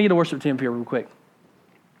worship. Let me get a worship team up here real quick.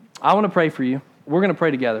 I want to pray for you. We're going to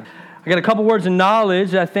pray together. I got a couple words of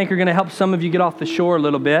knowledge that I think are going to help some of you get off the shore a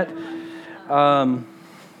little bit. So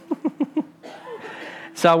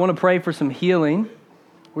I want to pray for some healing.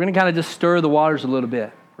 We're going to kind of just stir the waters a little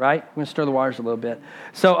bit, right? We're going to stir the waters a little bit.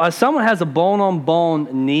 So someone has a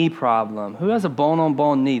bone-on-bone knee problem. Who has a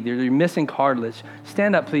bone-on-bone knee? They're missing cartilage.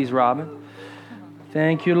 Stand up, please, Robin.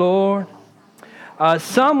 Thank you, Lord.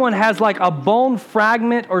 Someone has like a bone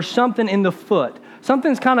fragment or something in the foot.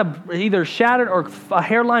 Something's kind of either shattered or a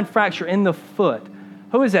hairline fracture in the foot.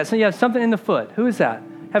 Who is that? So you have something in the foot. Who is that?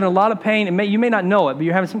 Having a lot of pain. You may not know it, but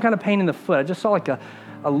you're having some kind of pain in the foot. I just saw like a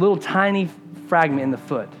little tiny fragment in the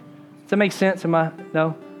foot. Does that make sense?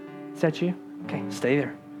 No? Is that you? Okay, stay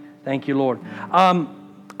there. Thank you, Lord.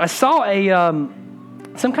 I saw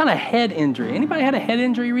some kind of head injury. Anybody had a head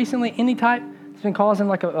injury recently? Any type? It's been causing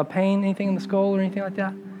like a pain, anything in the skull or anything like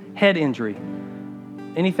that? Head injury.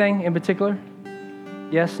 Anything in particular?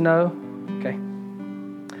 Yes, no? Okay.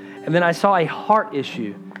 And then I saw a heart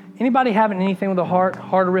issue. Anybody having anything with a heart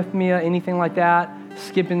arrhythmia, anything like that?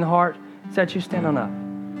 Skipping the heart? Is that you? Stand on up.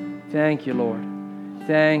 Thank you, Lord.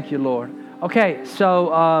 Thank you, Lord. Okay,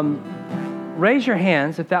 so raise your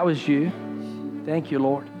hands if that was you. Thank you,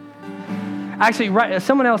 Lord. Actually,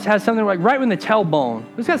 someone else has something like right in the tailbone.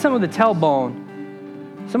 Who's got something with the tailbone?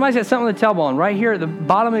 Somebody's got something with the tailbone right here at the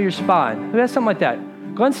bottom of your spine. Who has something like that?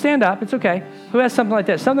 Go ahead and stand up. It's okay. Who has something like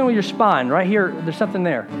that? Something with your spine right here. There's something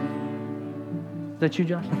there. Is that you,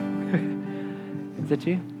 Josh? Is that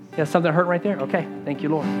you? Yeah, something hurting right there? Okay. Thank you,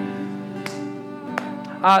 Lord.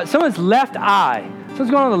 Someone's left eye.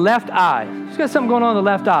 Something's going on in the left eye. Who's got something going on in the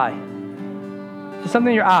left eye? There's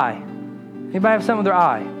something in your eye. Anybody have something with their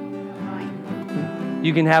eye?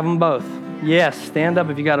 You can have them both. Yes, stand up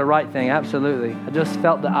if you got a right thing. Absolutely. I just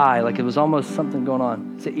felt the eye, like it was almost something going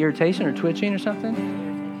on. Is it irritation or twitching or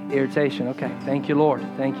something? Irritation. Okay. Thank you, Lord.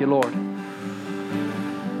 Thank you, Lord.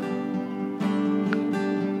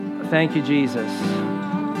 Thank you, Jesus.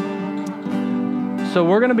 So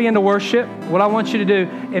we're going to begin to worship. What I want you to do,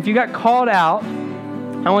 if you got called out,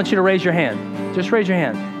 I want you to raise your hand. Just raise your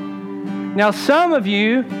hand. Now, some of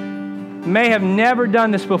you may have never done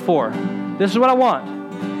this before. This is what I want.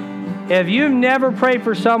 If you've never prayed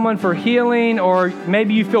for someone for healing, or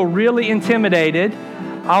maybe you feel really intimidated,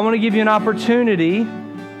 I want to give you an opportunity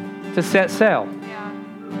to set sail.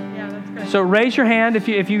 Yeah, that's good. So raise your hand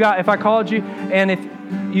if I called you, and if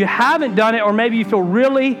you haven't done it, or maybe you feel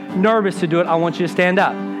really nervous to do it, I want you to stand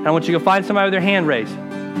up. And I want you to go find somebody with their hand raised.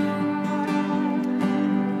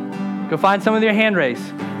 Go find someone with their hand raised.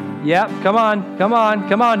 Yep, come on.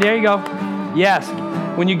 There you go. Yes.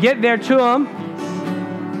 When you get there to them,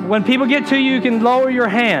 when people get to you, you can lower your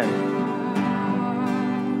hand.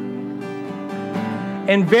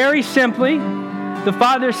 And very simply, the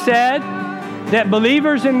Father said that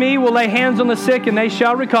believers in me will lay hands on the sick and they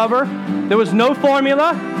shall recover. There was no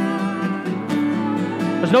formula.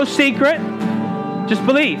 There's no secret. Just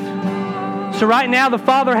believe. So right now, the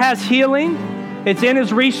Father has healing. It's in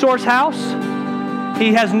His resource house.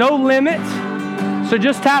 He has no limit. So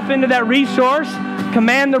just tap into that resource.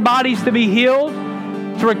 Command their bodies to be healed,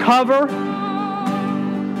 to recover.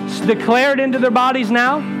 Declare it into their bodies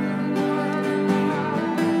now.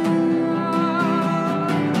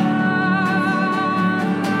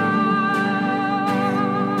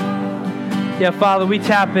 Yeah, Father, we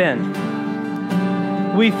tap in.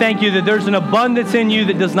 We thank you that there's an abundance in you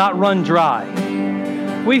that does not run dry.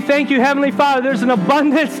 We thank you, Heavenly Father, there's an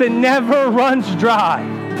abundance that never runs dry.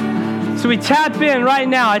 So we tap in right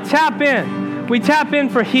now. I tap in. We tap in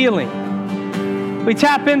for healing. We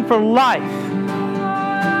tap in for life.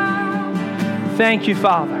 Thank you,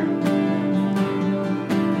 Father.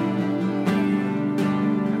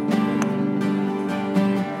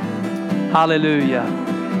 Hallelujah.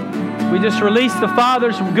 We just release the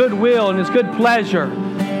Father's goodwill and His good pleasure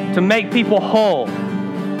to make people whole.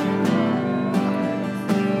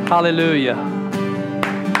 Hallelujah.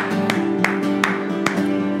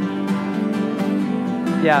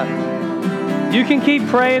 Yeah. You can keep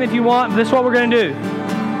praying if you want. This is what we're going to do.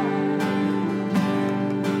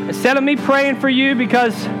 Instead of me praying for you,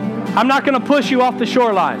 because I'm not going to push you off the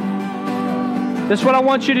shoreline. This is what I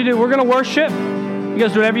want you to do. We're going to worship. You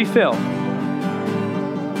guys do whatever you feel.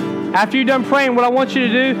 After you're done praying, what I want you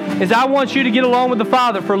to do is I want you to get alone with the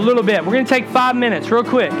Father for a little bit. We're going to take 5 minutes real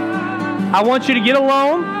quick. I want you to get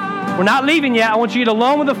alone. We're not leaving yet. I want you to get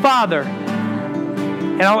alone with the Father.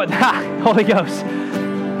 And I want, Holy Ghost.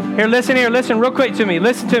 Here, listen real quick to me.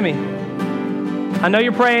 Listen to me. I know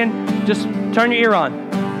you're praying. Just turn your ear on.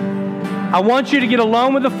 I want you to get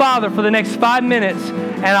alone with the Father for the next 5 minutes,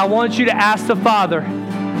 and I want you to ask the Father,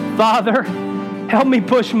 Father, help me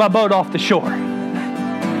push my boat off the shore.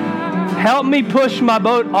 Help me push my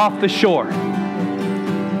boat off the shore.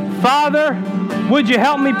 Father, would you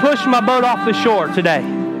help me push my boat off the shore today?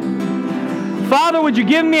 Father, would you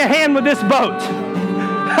give me a hand with this boat?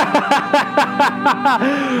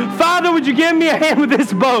 Father, would you give me a hand with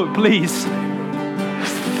this boat, please?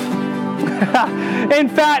 In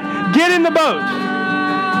fact, get in the boat.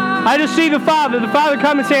 I just see the Father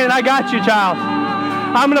coming saying, I got you, child.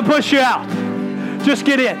 I'm going to push you out. Just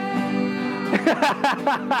get in.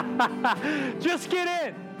 Just get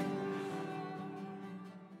in.